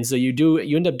 And so you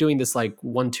end up doing this like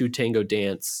 1-2 tango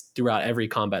dance throughout every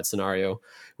combat scenario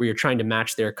where you're trying to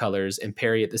match their colors and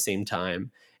parry at the same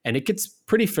time. And it gets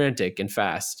pretty frantic and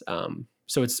fast.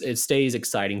 So it stays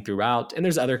exciting throughout, and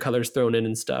there's other colors thrown in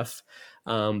and stuff.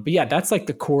 But yeah, that's like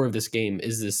the core of this game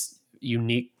is this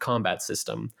unique combat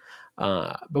system.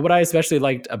 But what I especially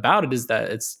liked about it is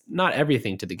that it's not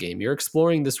everything to the game. You're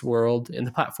exploring this world, and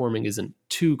the platforming isn't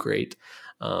too great.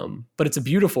 But it's a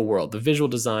beautiful world. The visual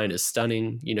design is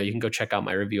stunning. You can go check out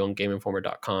my review on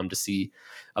GameInformer.com to see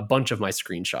a bunch of my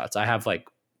screenshots. I have like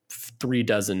 3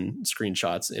 dozen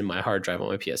screenshots in my hard drive on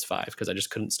my PS5 because I just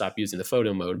couldn't stop using the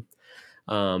photo mode.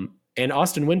 And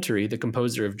Austin Wintory, the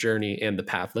composer of Journey and The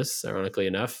Pathless, ironically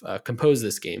enough, composed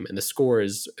this game, and the score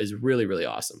is really, really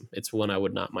awesome. It's one I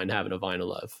would not mind having a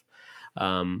vinyl of.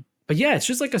 But yeah, it's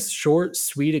just like a short,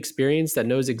 sweet experience that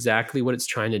knows exactly what it's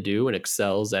trying to do and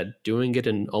excels at doing it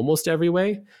in almost every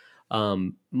way.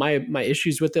 My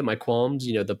issues with it, my qualms,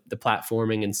 the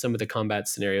platforming and some of the combat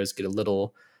scenarios get a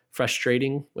little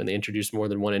frustrating when they introduce more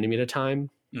than one enemy at a time.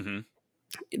 Mm-hmm.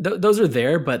 Those are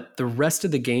there, but the rest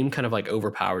of the game kind of like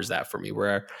overpowers that for me,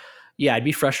 where yeah, I'd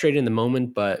be frustrated in the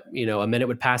moment, but a minute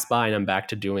would pass by and I'm back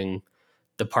to doing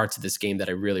the parts of this game that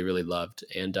I really, really loved.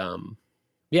 And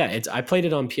yeah, I played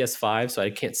it on PS5, so I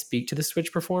can't speak to the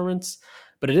Switch performance,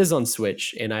 but it is on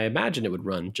Switch, and I imagine it would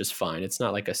run just fine. It's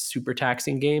not like a super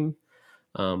taxing game,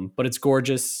 but it's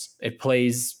gorgeous.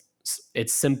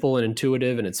 It's simple and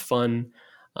intuitive, and it's fun.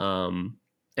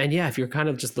 And yeah, if you're kind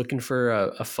of just looking for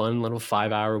a fun little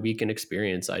 5-hour weekend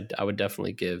experience, I would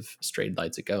definitely give Strayed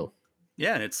Lights a go.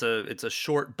 Yeah, and it's a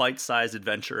short, bite-sized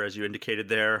adventure, as you indicated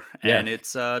there, Yeah. and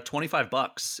it's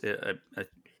 $25.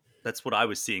 That's what I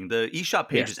was seeing. The eShop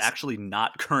page is actually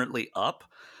not currently up.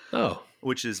 Oh,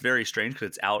 which is very strange because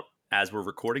it's out as we're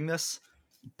recording this.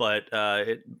 But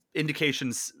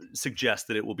indications suggest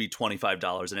that it will be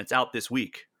 $25, and it's out this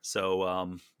week.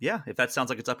 So yeah, if that sounds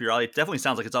like it's up your alley, it definitely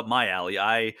sounds like it's up my alley.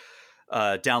 I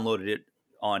downloaded it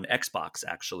on Xbox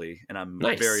actually, and I'm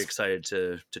very excited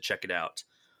to check it out.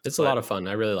 It's a lot of fun.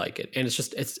 I really like it, and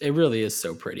it really is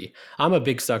so pretty. I'm a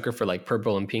big sucker for like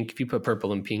purple and pink. If you put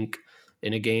purple and pink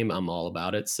in a game, I'm all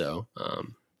about it. So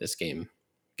this game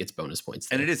gets bonus points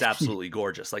there. And it is absolutely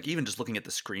gorgeous. Like, even just looking at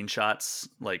the screenshots,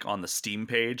 like on the Steam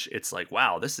page, it's like,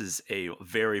 wow, this is a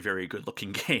very, very good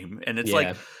looking game. And it's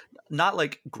like not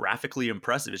like graphically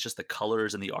impressive. It's just the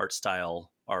colors and the art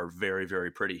style are very,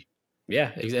 very pretty.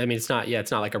 Yeah, I mean, it's not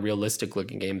like a realistic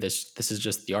looking game. This is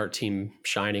just the art team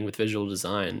shining with visual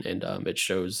design, and it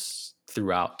shows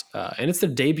throughout. And it's their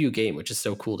debut game, which is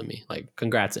so cool to me. Like,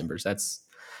 congrats, Embers. It's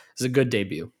a good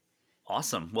debut.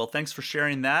 Awesome. Well, thanks for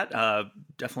sharing that.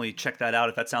 Definitely check that out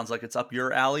if that sounds like it's up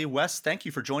your alley. Wes, thank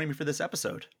you for joining me for this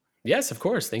episode. Yes, of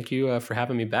course. Thank you for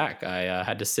having me back. I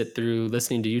had to sit through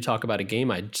listening to you talk about a game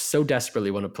I so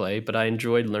desperately want to play, but I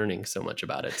enjoyed learning so much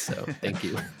about it. So thank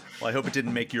you. Well, I hope it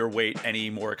didn't make your wait any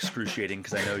more excruciating,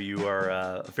 because I know you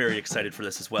are very excited for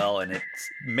this as well. And it's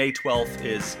May 12th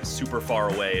is super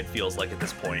far away, it feels like at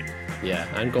this point. Yeah,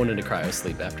 I'm going into cryo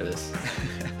sleep after this.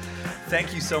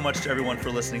 Thank you so much to everyone for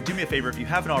listening. Do me a favor, if you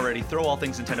haven't already, throw All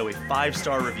Things Nintendo a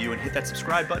 5-star review and hit that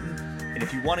subscribe button. And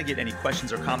if you want to get any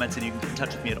questions or comments, and you can get in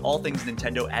touch with me at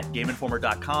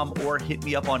allthingsnintendo@GameInformer.com or hit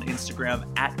me up on Instagram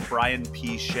at Brian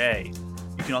P. Shea.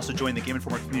 You can also join the Game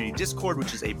Informer Community Discord,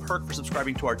 which is a perk for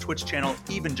subscribing to our Twitch channel,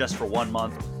 even just for 1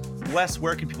 month. Wes,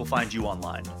 where can people find you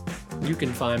online? You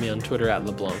can find me on Twitter at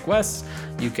LeBlancWes.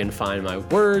 You can find my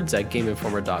words at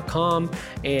GameInformer.com,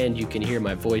 and you can hear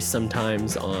my voice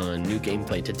sometimes on New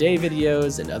Gameplay Today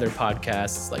videos and other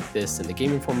podcasts like this and the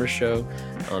Game Informer Show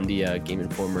on the Game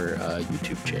Informer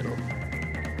YouTube channel.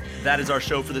 That is our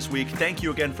show for this week. Thank you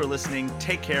again for listening.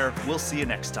 Take care. We'll see you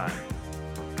next time.